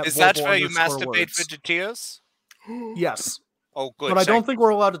here. Is that where you masturbate with the tears? Yes. Oh, good. But I don't think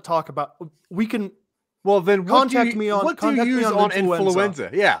we're allowed to talk about. We can. Well, then contact me on. What do you use on influenza?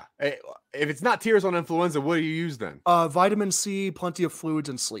 Yeah, if it's not tears on influenza, what do you use then? Vitamin C, plenty of fluids,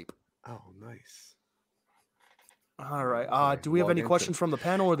 and sleep. Oh, nice. All right. Do we have Log any into questions from the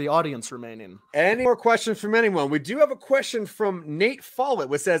panel or the audience remaining? Any more questions from anyone? We do have a question from Nate Follett,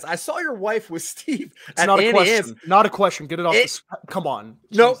 which says, "I saw your wife with Steve." It's not a question. Not a question. Get it off. Come on.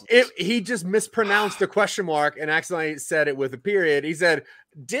 No, Jesus. he just mispronounced the question mark and accidentally said it with a period. He said,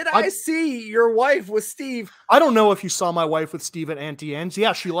 "Did I see your wife with Steve?" I don't know if you saw my wife with Steve at Auntie Anne's.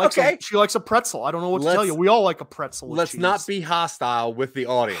 Yeah, she likes she likes a pretzel. I don't know what to tell you. We all like a pretzel. Let's not be hostile with the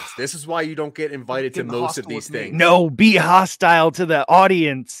audience. This is why you don't get invited to most of these things. No, be hostile to the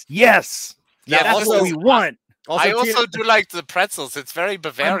audience. Yes. Yeah, that's what we want. I also do like the pretzels. It's very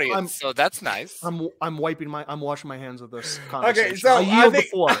Bavarian, so that's nice. I'm washing my hands of this conversation. Okay, so I yield the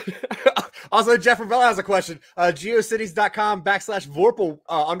floor. Also, Jeff Ravella has a question. Geocities.com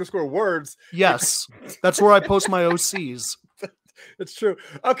 /Vorpal_words. Yes, that's where I post my OCs. That's true.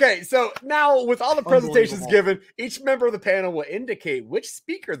 Okay, so now with all the presentations given, each member of the panel will indicate which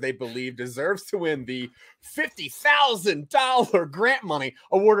speaker they believe deserves to win the $50,000 grant money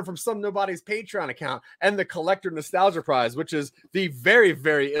awarded from Some Nobody's Patreon account and the Collector Nostalgia Prize, which is the very,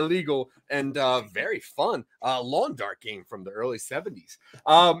 very illegal and very fun lawn dart game from the early 70s.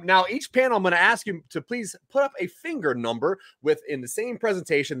 Now, each panel, I'm going to ask you to please put up a finger number within the same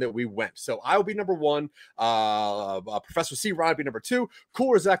presentation that we went. So I will be number 1, Professor C. Ryan will be number 2,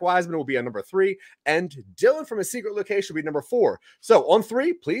 Cooler Zach Wiseman will be on number 3, and Dylan from a secret location will be number 4. So on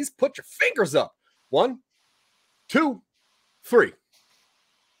 3, please put your fingers up. 1, 2, 3.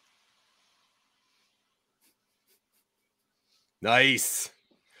 Nice.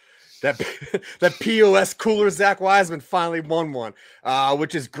 That POS Cooler Zach Wiseman finally won one,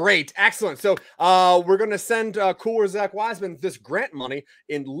 which is great. Excellent. So we're going to send Cooler Zach Wiseman this grant money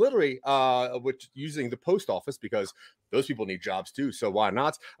in literally which using the post office because those people need jobs too. So why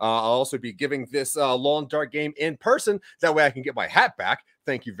not? I'll also be giving this lawn dart game in person. That way I can get my hat back.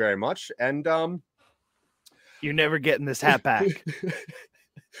 Thank you very much. And you're never getting this hat back.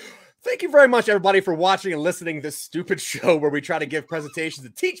 Thank you very much, everybody, for watching and listening to this stupid show where we try to give presentations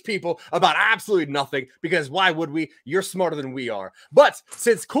to teach people about absolutely nothing, because why would we? You're smarter than we are. But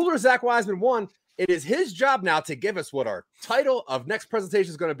since Cooler Zach Wiseman won, it is his job now to give us what our title of next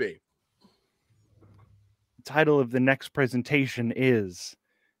presentation is going to be. The title of the next presentation is,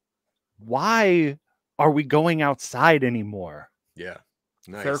 Why Are We Going Outside Anymore? Yeah.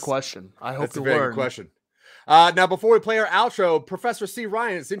 Nice. Fair question. I hope that's to a very learn. good question. Now, before we play our outro, Professor C.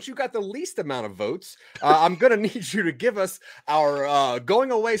 Ryan, since you got the least amount of votes, I'm going to need you to give us our going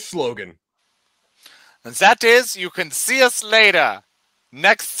away slogan. And that is, you can see us later,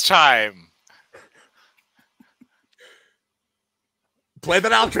 next time. Play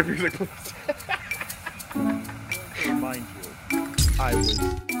that outro music, please. To remind you, I was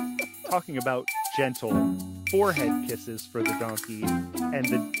talking about gentle forehead kisses for the donkey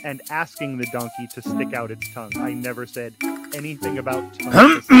and asking the donkey to stick out its tongue. I never said anything about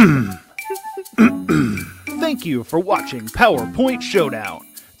tongue kissing. Thank you for watching PowerPoint Showdown.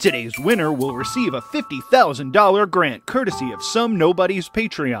 Today's winner will receive a $50,000 grant courtesy of Some Nobody's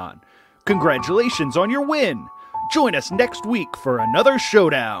Patreon. Congratulations on your win. Join us next week for another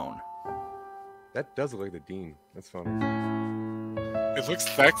showdown. That does look like the dean. That's funny. It looks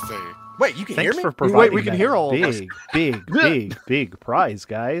sexy. Wait, you can Thanks hear me? for providing we can hear all of big, us. big prize,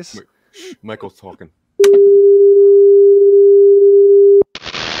 guys. Wait, shh, Michael's talking.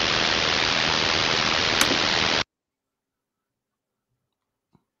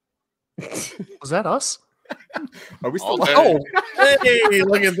 Was that us? Are we still? Oh, Hey,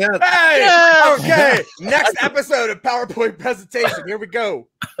 look at that. Hey! Yeah. Okay, next episode of PowerPoint presentation. Here we go.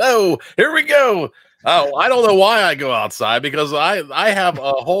 Oh, here we go. Oh, I don't know why I go outside because I have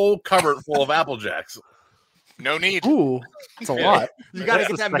a whole cupboard full of Apple Jacks. No need. Ooh, it's a lot. You got to That's get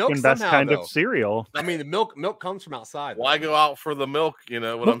the that milk second best somehow, kind though. of cereal. I mean, the milk comes from outside. Why go out for the milk? You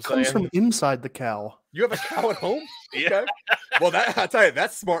know what Milk I'm comes saying? from inside the cow. You have a cow at home? Yeah. Okay. Well, I tell you,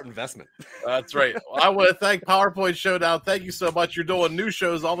 that's smart investment. That's right. Well, I want to thank PowerPoint Showdown. Thank you so much. You're doing new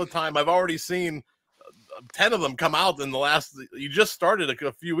shows all the time. I've already seen 10 of them come out in the last. You just started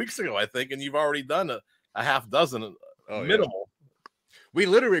a few weeks ago, I think, and you've already done a half dozen minimal. We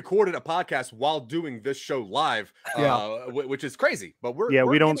literally recorded a podcast while doing this show live, which is crazy. But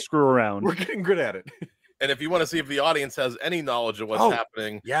we don't screw around. We're getting good at it. And if you want to see if the audience has any knowledge of what's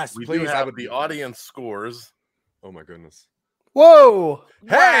happening, yes, we please. do have the audience scores. Oh my goodness! Whoa!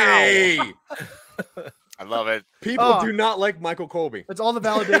 Hey, I love it. people do not like Michael Colby. That's all the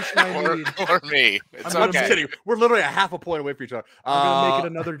validation I need. Or me. It's I'm okay. just kidding. We're literally a half a point away from each other. I'm gonna make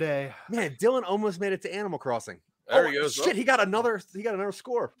it another day. Man, Dylan almost made it to Animal Crossing. There he goes. Shit, he got another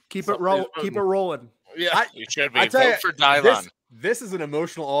score. Keep it rolling. Yeah. You should be. I tell Vote you, for Dylon. This is an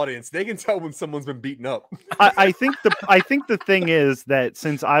emotional audience. They can tell when someone's been beaten up. I think the thing is that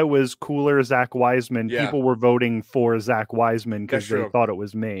since I was cooler Zach Wiseman, people were voting for Zach Wiseman because they thought it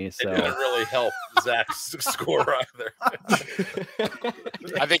was me. So it didn't really help Zach's score either.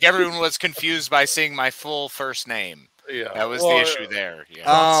 I think everyone was confused by seeing my full first name. Yeah, that was the issue there. Yeah.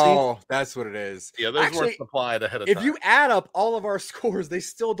 Oh, that's what it is. Yeah, those weren't supplied ahead of time. If you add up all of our scores, they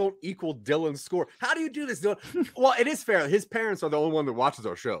still don't equal Dylan's score. How do you do this, Dylan? Well, it is fair. His parents are the only one that watches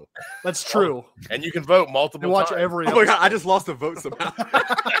our show. That's true. And you can vote multiple times. Watch every. Oh my god, I just lost a vote somehow.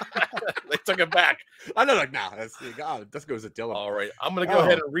 They took it back. I know, like, nah, that goes to Dylan. All right, I'm going to go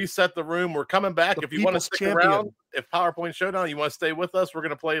ahead and reset the room. We're coming back. If you want to stick around, if PowerPoint Showdown, you want to stay with us, we're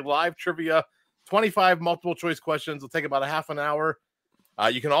going to play live trivia. 25 multiple choice questions. It'll take about a half an hour.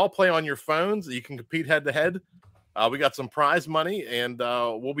 You can all play on your phones. You can compete head to head. We got some prize money, and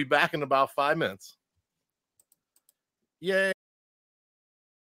we'll be back in about 5 minutes. Yay.